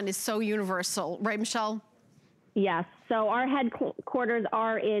 This one is so universal, right, Michelle? Yes. So our headquarters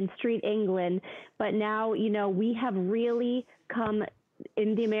are in Street, England, but now, we have really come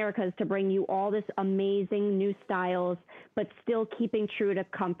in the Americas to bring you all this amazing new styles, but still keeping true to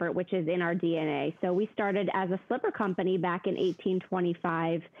comfort, which is in our DNA. So we started as a slipper company back in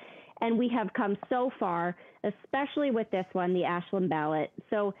 1825, and we have come so far, especially with this one, the Ashland Ballet.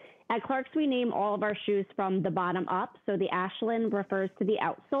 So at Clarks, we name all of our shoes from the bottom up. So the Ashland refers to the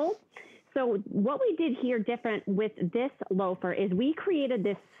outsole. So what we did here different with this loafer is we created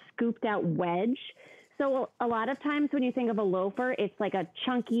this scooped out wedge. So a lot of times when you think of a loafer, it's like a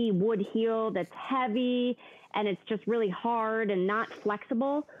chunky wood heel that's heavy and it's just really hard and not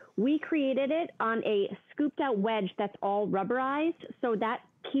flexible. We created it on a scooped out wedge that's all rubberized, so that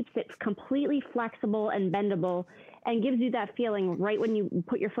keeps it completely flexible and bendable and gives you that feeling right when you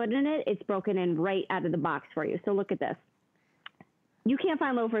put your foot in it, it's broken in right out of the box for you. So look at this. You can't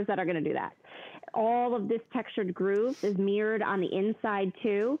find loafers that are going to do that. All of this textured groove is mirrored on the inside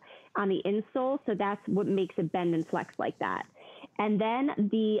too, on the insole, so that's what makes it bend and flex like that. And then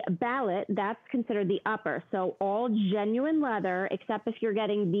the ballet, that's considered the upper. So all genuine leather, except if you're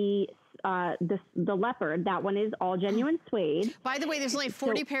getting the leopard, that one is all genuine suede. By the way, there's only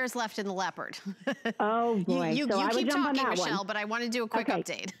 40 pairs left in the leopard. Oh boy. You so keep talking, Michelle, one. but I want to do a quick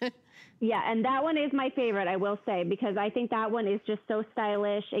update. Yeah, and that one is my favorite, I will say, because I think that one is just so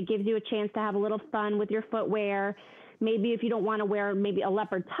stylish. It gives you a chance to have a little fun with your footwear. Maybe if you don't want to wear maybe a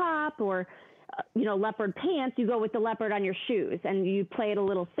leopard top or leopard pants, you go with the leopard on your shoes and you play it a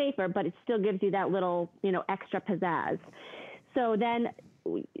little safer, but it still gives you that little, extra pizzazz. So then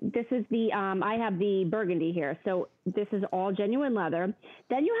this is the, I have the burgundy here. So this is all genuine leather.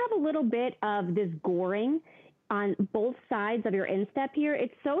 Then you have a little bit of this goring on both sides of your instep here.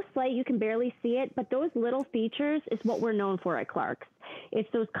 It's so slight you can barely see it, but those little features is what we're known for at Clark's. It's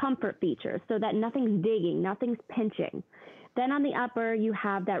those comfort features so that nothing's digging, nothing's pinching. Then on the upper, you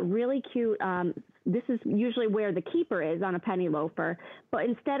have that really cute, this is usually where the keeper is on a penny loafer, but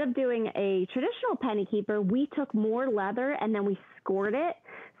instead of doing a traditional penny keeper, we took more leather and then we scored it.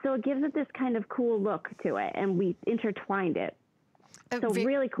 So it gives it this kind of cool look to it, and we intertwined it. So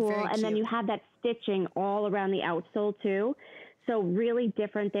really cool. And then you have that stitching all around the outsole too. So really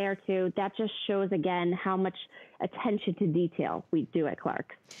different there too. That just shows again how much attention to detail we do at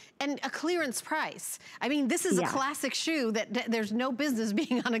Clark's. And a clearance price. I mean, this is a classic shoe that there's no business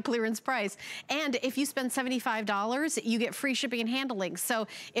being on a clearance price. And if you spend $75, you get free shipping and handling. So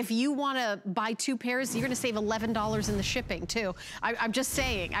if you want to buy 2 pairs, you're going to save $11 in the shipping too. I'm just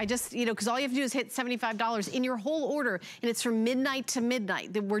saying, because all you have to do is hit $75 in your whole order, and it's from midnight to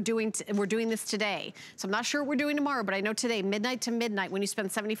midnight that we're doing this today. So I'm not sure what we're doing tomorrow, but I know today, midnight to midnight, when you spend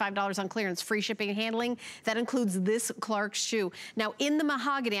 $75 on clearance, free shipping and handling, that includes this Clark's shoe. Now in the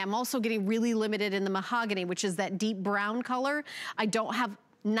mahogany, I'm also getting really limited in the mahogany, which is that deep brown color. I don't have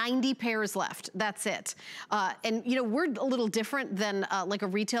 90 pairs left. That's it. And we're a little different than like a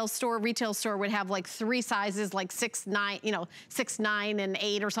retail store. Retail store would have like 3 sizes, like 6, 9, 6, 9, and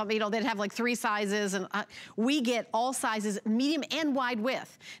 8 or something. They'd have like 3 sizes, and we get all sizes, medium and wide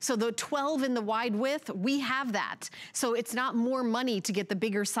width. So the 12 in the wide width, we have that. So it's not more money to get the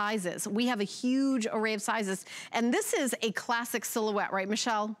bigger sizes. We have a huge array of sizes, and this is a classic silhouette, right,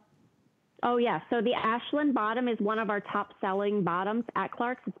 Michelle? Oh, yeah. So the Ashland bottom is one of our top-selling bottoms at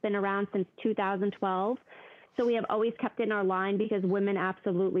Clark's. It's been around since 2012. So we have always kept it in our line because women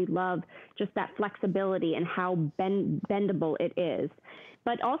absolutely love just that flexibility and how bendable it is.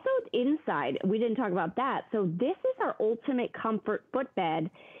 But also inside, we didn't talk about that. So this is our ultimate comfort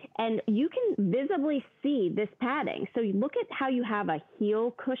footbed, and you can visibly see this padding. So you look at how you have a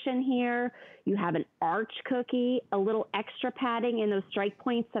heel cushion here, you have an arch cookie, a little extra padding in those strike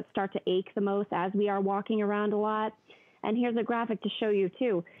points that start to ache the most as we are walking around a lot. And here's a graphic to show you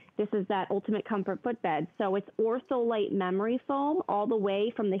too. This is that ultimate comfort footbed. So it's Ortholite memory foam all the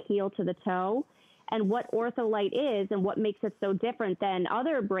way from the heel to the toe. And what Ortholite is and what makes it so different than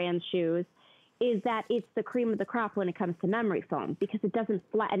other brand shoes is that it's the cream of the crop when it comes to memory foam, because it doesn't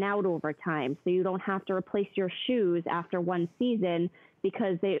flatten out over time. So you don't have to replace your shoes after one season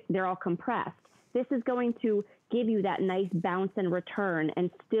because they're all compressed. This is going to give you that nice bounce and return and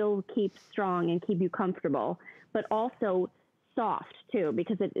still keep strong and keep you comfortable, but also soft too,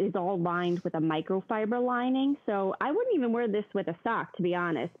 because it is all lined with a microfiber lining. So I wouldn't even wear this with a sock, to be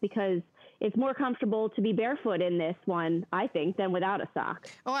honest, because it's more comfortable to be barefoot in this one, I think, than without a sock.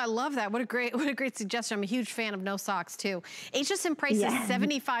 Oh, I love that. What a great suggestion. I'm a huge fan of no socks too. HSN price is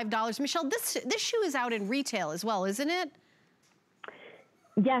 $75. Michelle, this shoe is out in retail as well, isn't it?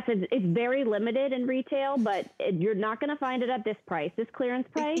 Yes, it's very limited in retail, but you're not going to find it at this price. This clearance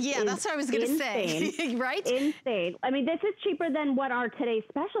price Yeah, that's what I was going to say, right? Insane. I mean, this is cheaper than what our today's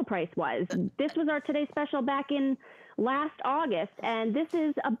special price was. This was our today's special back in last August, and this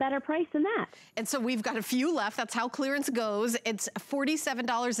is a better price than that. And so we've got a few left. That's how clearance goes. It's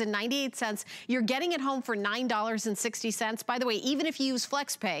 $47.98. You're getting it home for $9.60. By the way, even if you use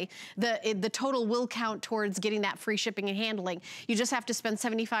FlexPay, the total will count towards getting that free shipping and handling. You just have to spend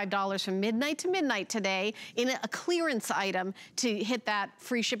 $75 from midnight to midnight today in a clearance item to hit that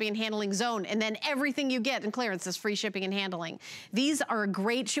free shipping and handling zone. And then everything you get in clearance is free shipping and handling. These are a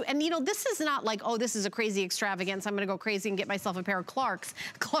great shoe. And this is not like, oh, this is a crazy extravagance, I'm going to go go crazy and get myself a pair of Clarks.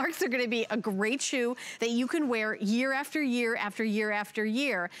 Clarks are gonna be a great shoe that you can wear year after year after year after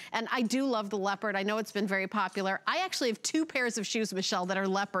year. And I do love the leopard. I know it's been very popular. I actually have 2 pairs of shoes, Michelle, that are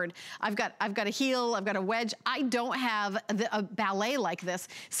leopard. I've got a heel, I've got a wedge. I don't have a ballet like this,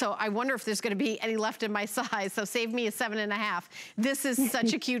 so I wonder if there's gonna be any left in my size, so save me a 7.5. This is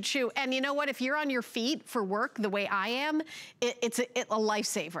such a cute shoe. And you know what, if you're on your feet for work the way I am, it's a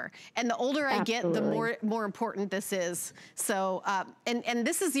lifesaver. And the older I get, the more important this is. So, and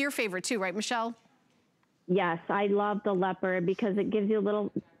this is your favorite too, right, Michelle? Yes, I love the leopard because it gives you a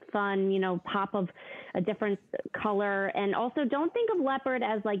little fun, you know, pop of a different color. And also don't think of leopard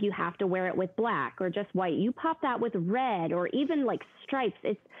as like you have to wear it with black or just white. You pop that with red or even like stripes.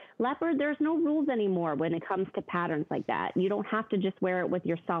 It's leopard. There's no rules anymore when it comes to patterns like that. You don't have to just wear it with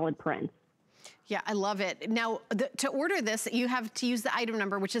your solid prints. Yeah, I love it. Now, to order this, you have to use the item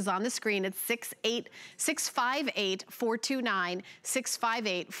number, which is on the screen. It's 658-429,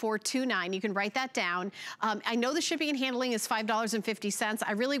 658-429. You can write that down. I know the shipping and handling is $5.50.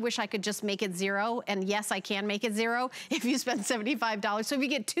 I really wish I could just make it $0. And yes, I can make it $0 if you spend $75. So if you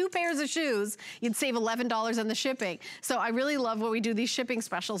get 2 pairs of shoes, you'd save $11 on the shipping. So I really love when we do these shipping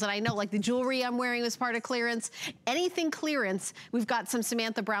specials. And I know, like the jewelry I'm wearing was part of clearance. Anything clearance, we've got some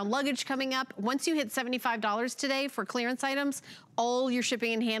Samantha Brown luggage coming up. Once you hit $75 today for clearance items, all your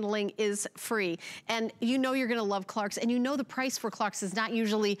shipping and handling is free. And you know you're gonna love Clarks, and you know the price for Clarks is not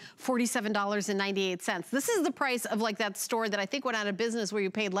usually $47.98. This is the price of like that store that I think went out of business where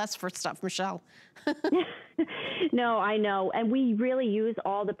you paid less for stuff, Michelle. No, I know. And we really use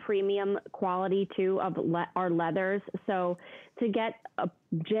all the premium quality too of our leathers. So to get a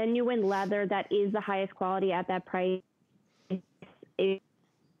genuine leather that is the highest quality at that price,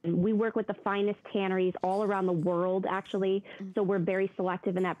 we work with the finest tanneries all around the world, actually, so we're very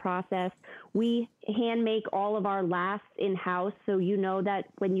selective in that process. We hand make all of our lasts in-house, so you know that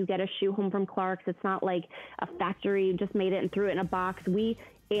when you get a shoe home from Clark's, it's not like a factory just made it and threw it in a box. We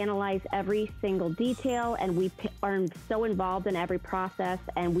analyze every single detail, and we are so involved in every process,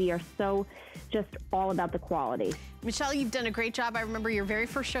 and we are so just all about the quality. Michelle, you've done a great job. I remember your very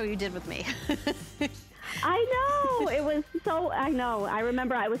first show you did with me. I know. It was so, I know. I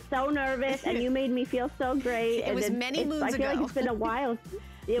remember I was so nervous and you made me feel so great. It was many moons ago. I feel like it's been a while.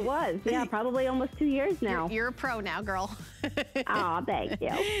 It was, yeah, probably almost 2 years now. You're a pro now, girl. Aw, thank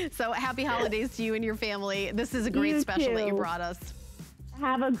you. So happy holidays to you and your family. This is a great special that you brought us.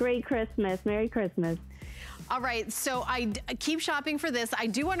 Have a great Christmas. Merry Christmas. All right, so I keep shopping for this. I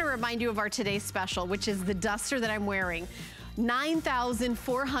do want to remind you of our today's special, which is the duster that I'm wearing.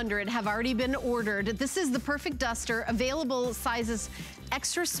 9,400 have already been ordered. This is the perfect duster, available sizes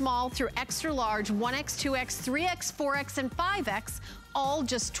extra small through extra large, 1X, 2X, 3X, 4X, and 5X, all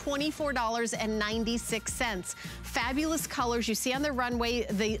just $24.96. Fabulous colors you see on the runway,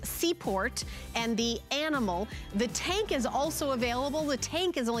 the Seaport and the Animal. The tank is also available. The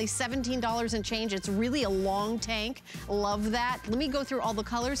tank is only $17 and change. It's really a long tank. Love that. Let me go through all the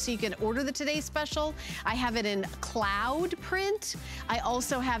colors so you can order the Today Special. I have it in cloud print. I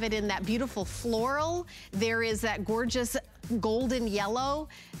also have it in that beautiful floral. There is that gorgeous golden yellow.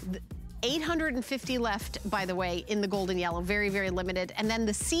 850 left, by the way, in the golden yellow. Very, very limited. And then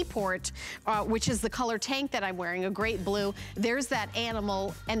the Seaport, which is the color tank that I'm wearing, a great blue. There's that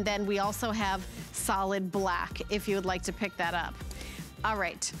Animal. And then we also have solid black, if you would like to pick that up. All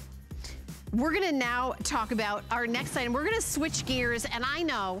right. We're gonna now talk about our next item. We're gonna switch gears, and I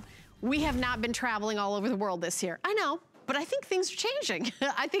know we have not been traveling all over the world this year. I know. But I think things are changing.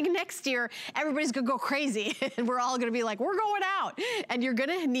 I think next year, everybody's gonna go crazy and we're all gonna be like, we're going out. And you're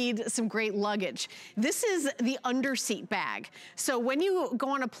gonna need some great luggage. This is the underseat bag. So when you go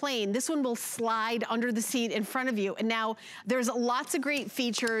on a plane, this one will slide under the seat in front of you. And now there's lots of great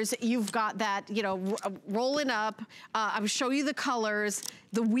features. You've got that, you know, rolling up. I'll show you the colors.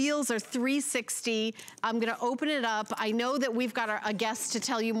 The wheels are 360. I'm gonna open it up. I know that we've got a guest to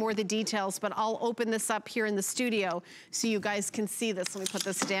tell you more of the details, but I'll open this up here in the studio so you guys can see this. Let me put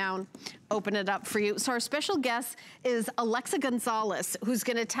this down, open it up for you. So our special guest is Alexa Gonzalez, who's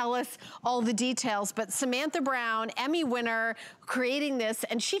gonna tell us all the details, but Samantha Brown, Emmy winner, creating this,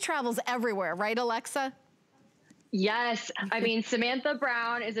 and she travels everywhere, right, Alexa? Yes, I mean, Samantha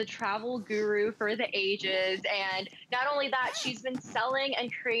Brown is a travel guru for the ages, and not only that, she's been selling and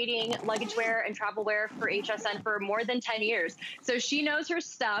creating luggage wear and travel wear for HSN for more than 10 years. So she knows her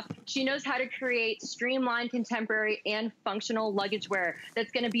stuff. She knows how to create streamlined, contemporary, and functional luggage wear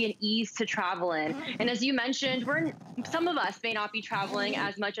that's going to be an ease to travel in. And as you mentioned, some of us may not be traveling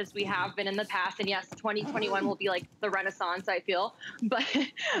as much as we have been in the past, and yes, 2021 will be like the Renaissance, I feel. But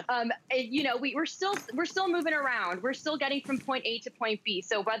you know, we're still moving around. around, we're still getting from point A to point B.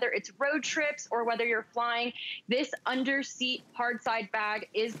 So whether it's road trips or whether you're flying, this under seat hard side bag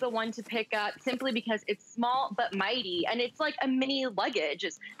is the one to pick up, simply because it's small but mighty. And it's like a mini luggage.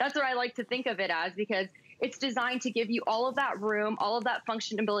 That's what I like to think of it as, because it's designed to give you all of that room, all of that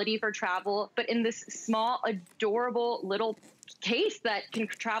functionality for travel, but in this small, adorable little case that can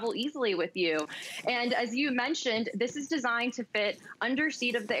travel easily with you. And as you mentioned, this is designed to fit under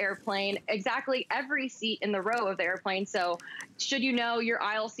seat of the airplane, exactly every seat in the row of the airplane. So should you know, your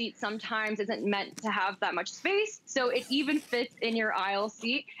aisle seat sometimes isn't meant to have that much space, so it even fits in your aisle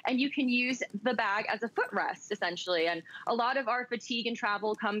seat, and you can use the bag as a footrest, essentially. And a lot of our fatigue in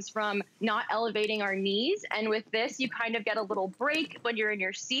travel comes from not elevating our knees, and with this, you kind of get a little break when you're in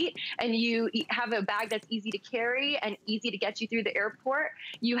your seat, and you have a bag that's easy to carry and easy to get you through the airport.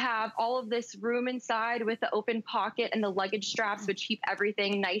 You have all of this room inside with the open pocket and the luggage straps, which keep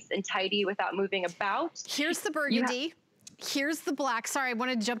everything nice and tidy without moving about. Here's the burgundy. Here's the black. Sorry, I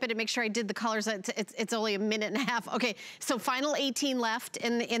wanted to jump in and make sure I did the colors. It's only a minute and a half. Okay, so final 18 left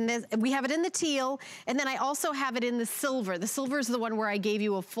in this. We have it in the teal, and then I also have it in the silver. The silver is the one where I gave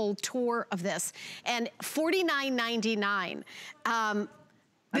you a full tour of this. And $49.99.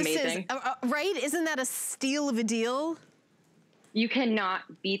 Amazing. Right? Isn't that a steal of a deal? You cannot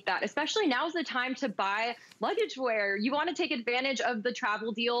beat that, especially now's the time to buy luggage wear. You want to take advantage of the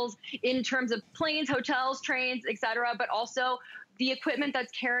travel deals in terms of planes, hotels, trains, etc., but also the equipment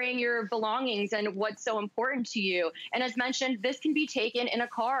that's carrying your belongings and what's so important to you. And as mentioned, this can be taken in a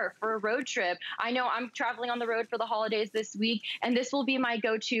car for a road trip. I know I'm traveling on the road for the holidays this week, and this will be my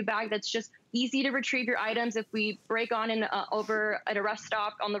go-to bag that's just easy to retrieve your items. If we break on in over at a rest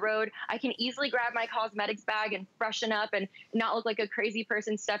stop on the road, I can easily grab my cosmetics bag and freshen up and not look like a crazy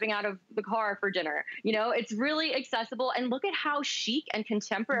person stepping out of the car for dinner. You know, it's really accessible, and look at how chic and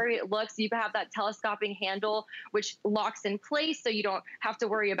contemporary it looks. You have that telescoping handle, which locks in place so you don't have to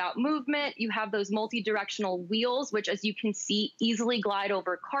worry about movement. You have those multi-directional wheels, which, as you can see, easily glide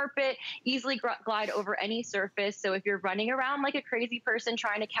over carpet, easily glide over any surface. So if you're running around like a crazy person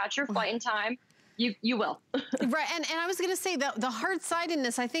trying to catch your flight in time, you will. Right, and I was gonna say that the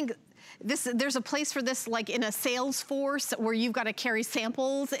hard-sidedness, I think there's a place for this, like in a sales force where you've got to carry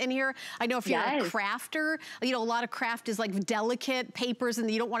samples in here. I know if you're a crafter, you know, a lot of craft is like delicate papers and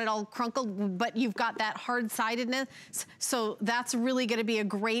you don't want it all crunkled, but you've got that hard-sidedness. So that's really gonna be a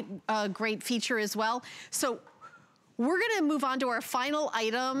great feature as well. So we're gonna move on to our final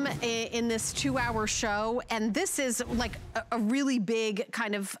item in this 2-hour show, and this is like a really big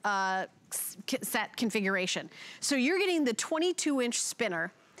kind of set configuration. So you're getting the 22-inch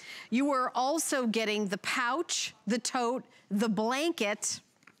spinner. You are also getting the pouch, the tote, the blanket,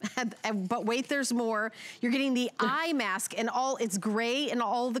 but wait, there's more. You're getting the eye mask, and it's gray in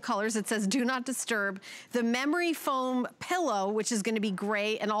all the colors. It says do not disturb. The memory foam pillow, which is gonna be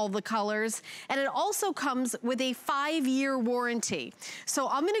gray in all the colors. And it also comes with a 5-year warranty. So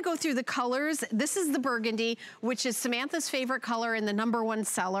I'm gonna go through the colors. This is the burgundy, which is Samantha's favorite color and the #1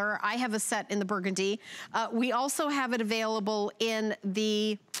 seller. I have a set in the burgundy. We also have it available in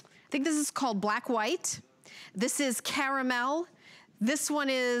the, I think this is called black white. This is caramel. This one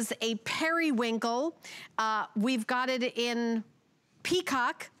is a periwinkle. We've got it in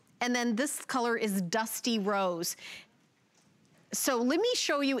peacock, and then this color is dusty rose. So let me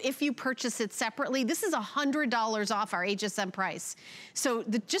show you if you purchase it separately. This is $100 off our HSN price. So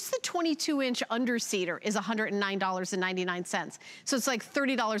just the 22-inch underseater is $109.99. So it's like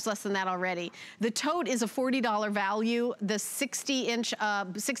 $30 less than that already. The tote is a $40 value. The 60-inch,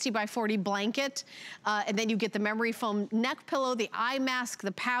 60 by 40 blanket, and then you get the memory foam neck pillow, the eye mask,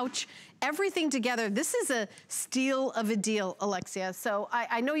 the pouch, everything together. This is a steal of a deal, Alexia. So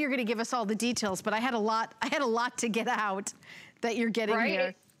I know you're gonna give us all the details, but I had a lot to get out that you're getting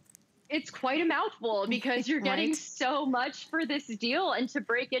here. It's quite a mouthful because you're getting so much for this deal. And to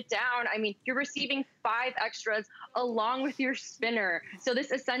break it down, I mean, you're receiving 5 extras along with your spinner. So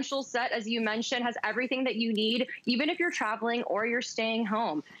this essential set, as you mentioned, has everything that you need, even if you're traveling or you're staying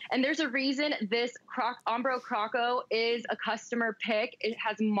home. And there's a reason this Ombro Croco is a customer pick. It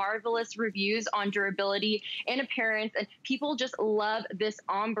has marvelous reviews on durability and appearance, and people just love this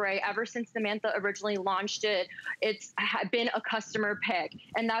ombre. Ever since Samantha originally launched it, it's been a customer pick.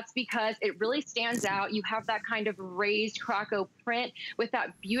 And that's because it really stands out. You have that kind of raised Croco print with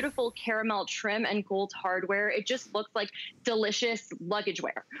that beautiful caramel trim and gold hardware. It just looks like delicious luggage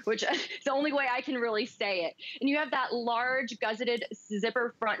wear, which is the only way I can really say it. And you have that large gusseted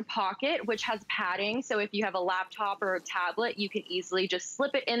zipper front pocket, which has padding. So if you have a laptop or a tablet, you can easily just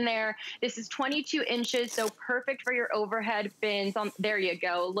slip it in there. This is 22 inches, so perfect for your overhead bins. There you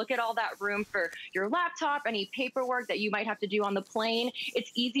go. Look at all that room for your laptop, any paperwork that you might have to do on the plane.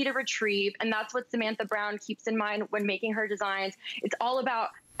 It's easy to retrieve, and that's what Samantha Brown keeps in mind when making her designs. It's all about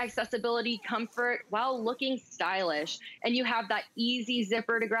accessibility, comfort, while looking stylish. And you have that easy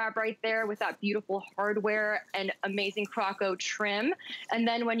zipper to grab right there with that beautiful hardware and amazing Croco trim. And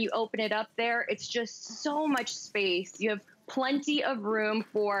then when you open it up there, it's just so much space. You have plenty of room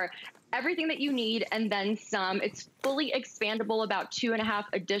for everything that you need and then some. It's fully expandable, about 2.5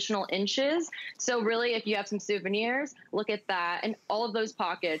 additional inches. So really, if you have some souvenirs, look at that. And all of those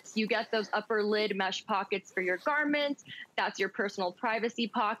pockets, you get those upper lid mesh pockets for your garments. That's your personal privacy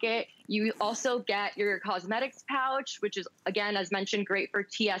pocket. You also get your cosmetics pouch, which is, again, as mentioned, great for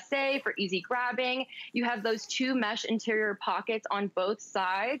TSA, for easy grabbing. You have those 2 mesh interior pockets on both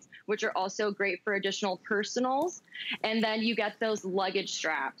sides, which are also great for additional personals. And then you get those luggage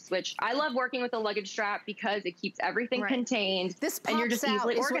straps, which I love working with a luggage strap because it keeps everything contained. This pops and you're just out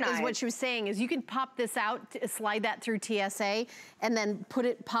easily organized. is what she was saying, is you can pop this out, slide that through TSA, and then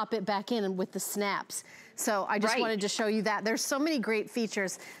pop it back in with the snaps. So I just wanted to show you that. There's so many great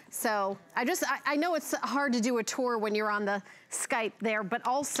features. So I know it's hard to do a tour when you're on the Skype there, but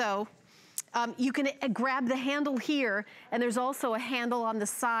also you can grab the handle here, and there's also a handle on the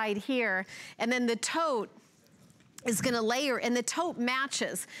side here, and then the tote is gonna layer, and the tote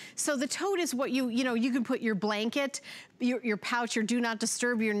matches. So the tote is what you can put your blanket, your pouch, your do not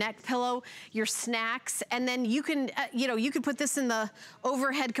disturb, your neck pillow, your snacks, and then you can, you can put this in the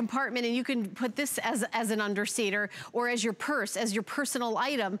overhead compartment, and you can put this as an underseater or as your purse, as your personal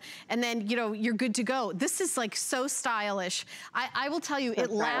item, and then, you're good to go. This is like so stylish. I will tell you,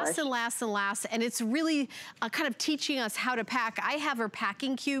 it lasts and lasts and lasts, and it's really kind of teaching us how to pack. I have her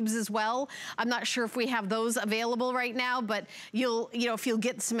packing cubes as well. I'm not sure if we have those available right now, but if you'll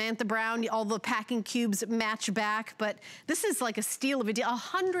get Samantha Brown, all the packing cubes match back, but this is like a steal of a deal,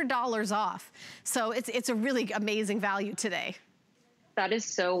 $100 off. So it's a really amazing value today. That is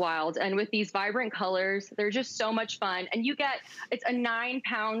so wild. And with these vibrant colors, they're just so much fun. And it's a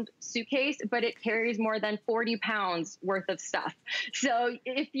 9-pound suitcase, but it carries more than 40 pounds worth of stuff. So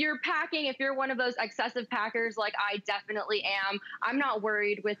if you're packing, if you're one of those excessive packers like I definitely am, I'm not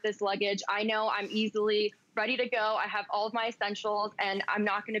worried with this luggage. I know I'm easily ready to go. I have all of my essentials, and I'm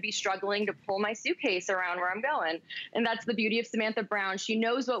not going to be struggling to pull my suitcase around where I'm going. And that's the beauty of Samantha Brown. She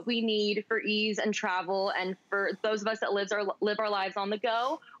knows what we need for ease and travel, and for those of us that live our lives on the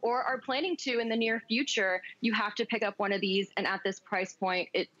go or are planning to in the near future, you have to pick up one of these. And at this price point,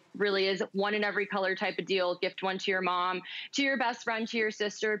 it really is one in every color type of deal. Gift one to your mom, to your best friend, to your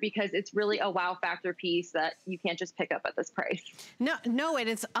sister, because it's really a wow factor piece that you can't just pick up at this price. No, and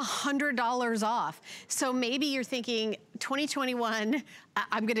it's $100 off. So maybe you're thinking 2021,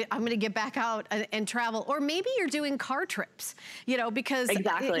 I'm gonna get back out and travel, or maybe you're doing car trips, because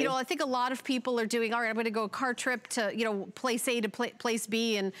I think a lot of people are doing, all right, I'm gonna go a car trip to, place A to place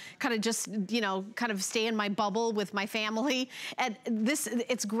B, and kind of just, kind of stay in my bubble with my family. And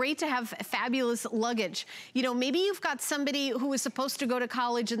it's great to have fabulous luggage. Maybe you've got somebody who was supposed to go to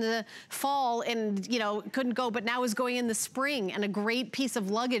college in the fall and, couldn't go, but now is going in the spring, and a great piece of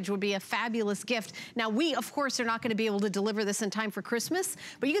luggage would be a fabulous gift. Now, we, of course, are not gonna be able to deliver this in time for Christmas,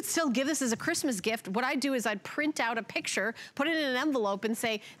 but you could still give this as a Christmas gift. What I'd do is I'd print out a picture, put it in an envelope, and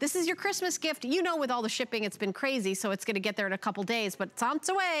say, this is your Christmas gift. With all the shipping, it's been crazy, so it's gonna get there in a couple days, but it's on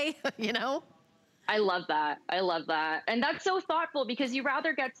its way, I love that. I love that. And that's so thoughtful, because you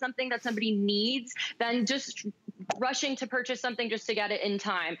rather get something that somebody needs than just rushing to purchase something just to get it in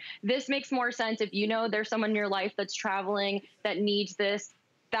time. This makes more sense if there's someone in your life that's traveling that needs this.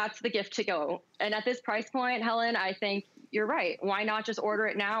 That's the gift to go. And at this price point, Helen, I think you're right. Why not just order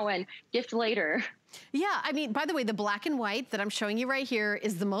it now and gift later? Yeah, I mean, by the way, the black and white that I'm showing you right here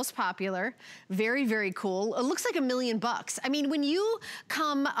is the most popular. Very, very cool. It looks like $1 million. I mean, when you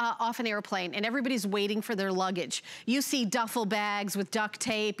come off an airplane and everybody's waiting for their luggage, you see duffel bags with duct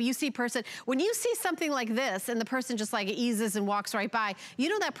tape, you see when you see something like this and the person just like eases and walks right by,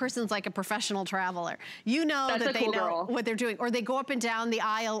 that person's like a professional traveler. That they know what they're doing. Or they go up and down the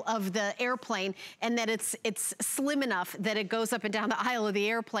aisle of the airplane, and that it's slim enough that it goes up and down the aisle of the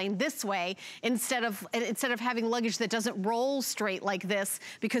airplane this way, instead of having luggage that doesn't roll straight like this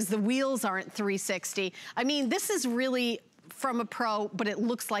because the wheels aren't 360. I mean, this is really from a pro, but it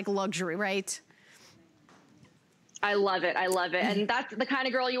looks like luxury, right? I love it. I love it. And that's the kind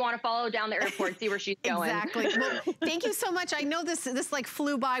of girl you want to follow down the airport, see where she's going. Exactly. Well, thank you so much. I know this like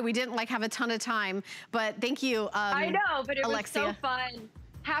flew by. We didn't like have a ton of time, but thank you, I know, but it Alexia. was so fun.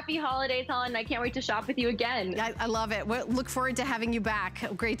 Happy holidays, Helen. I can't wait to shop with you again. I love it. We'll look forward to having you back.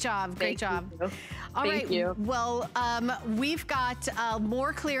 Great job. Great job. All right. Thank you. Well, we've got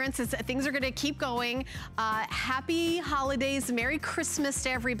more clearances. Things are going to keep going. Happy holidays. Merry Christmas to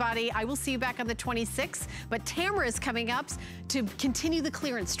everybody. I will see you back on the 26th. But Tamara is coming up to continue the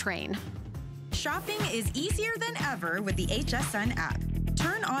clearance train. Shopping is easier than ever with the HSN app.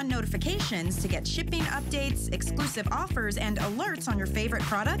 Turn on notifications to get shipping updates, exclusive offers, and alerts on your favorite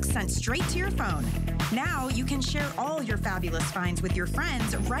products sent straight to your phone. Now you can share all your fabulous finds with your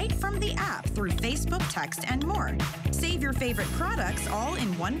friends right from the app through Facebook, text, and more. Save your favorite products all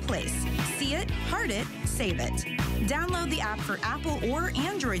in one place. See it, heart it, save it. Download the app for Apple or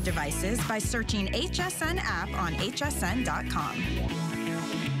Android devices by searching HSN app on hsn.com.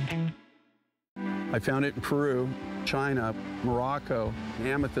 I found it in Peru, China, Morocco, an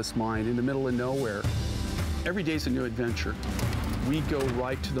amethyst mine in the middle of nowhere. Every day's a new adventure. We go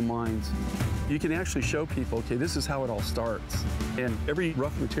right to the mines. You can actually show people, okay, this is how it all starts. And every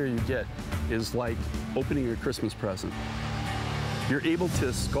rough material you get is like opening a Christmas present. You're able to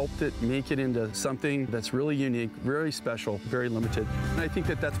sculpt it, make it into something that's really unique, very special, very limited. And I think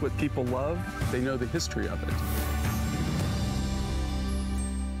that that's what people love. They know the history of it.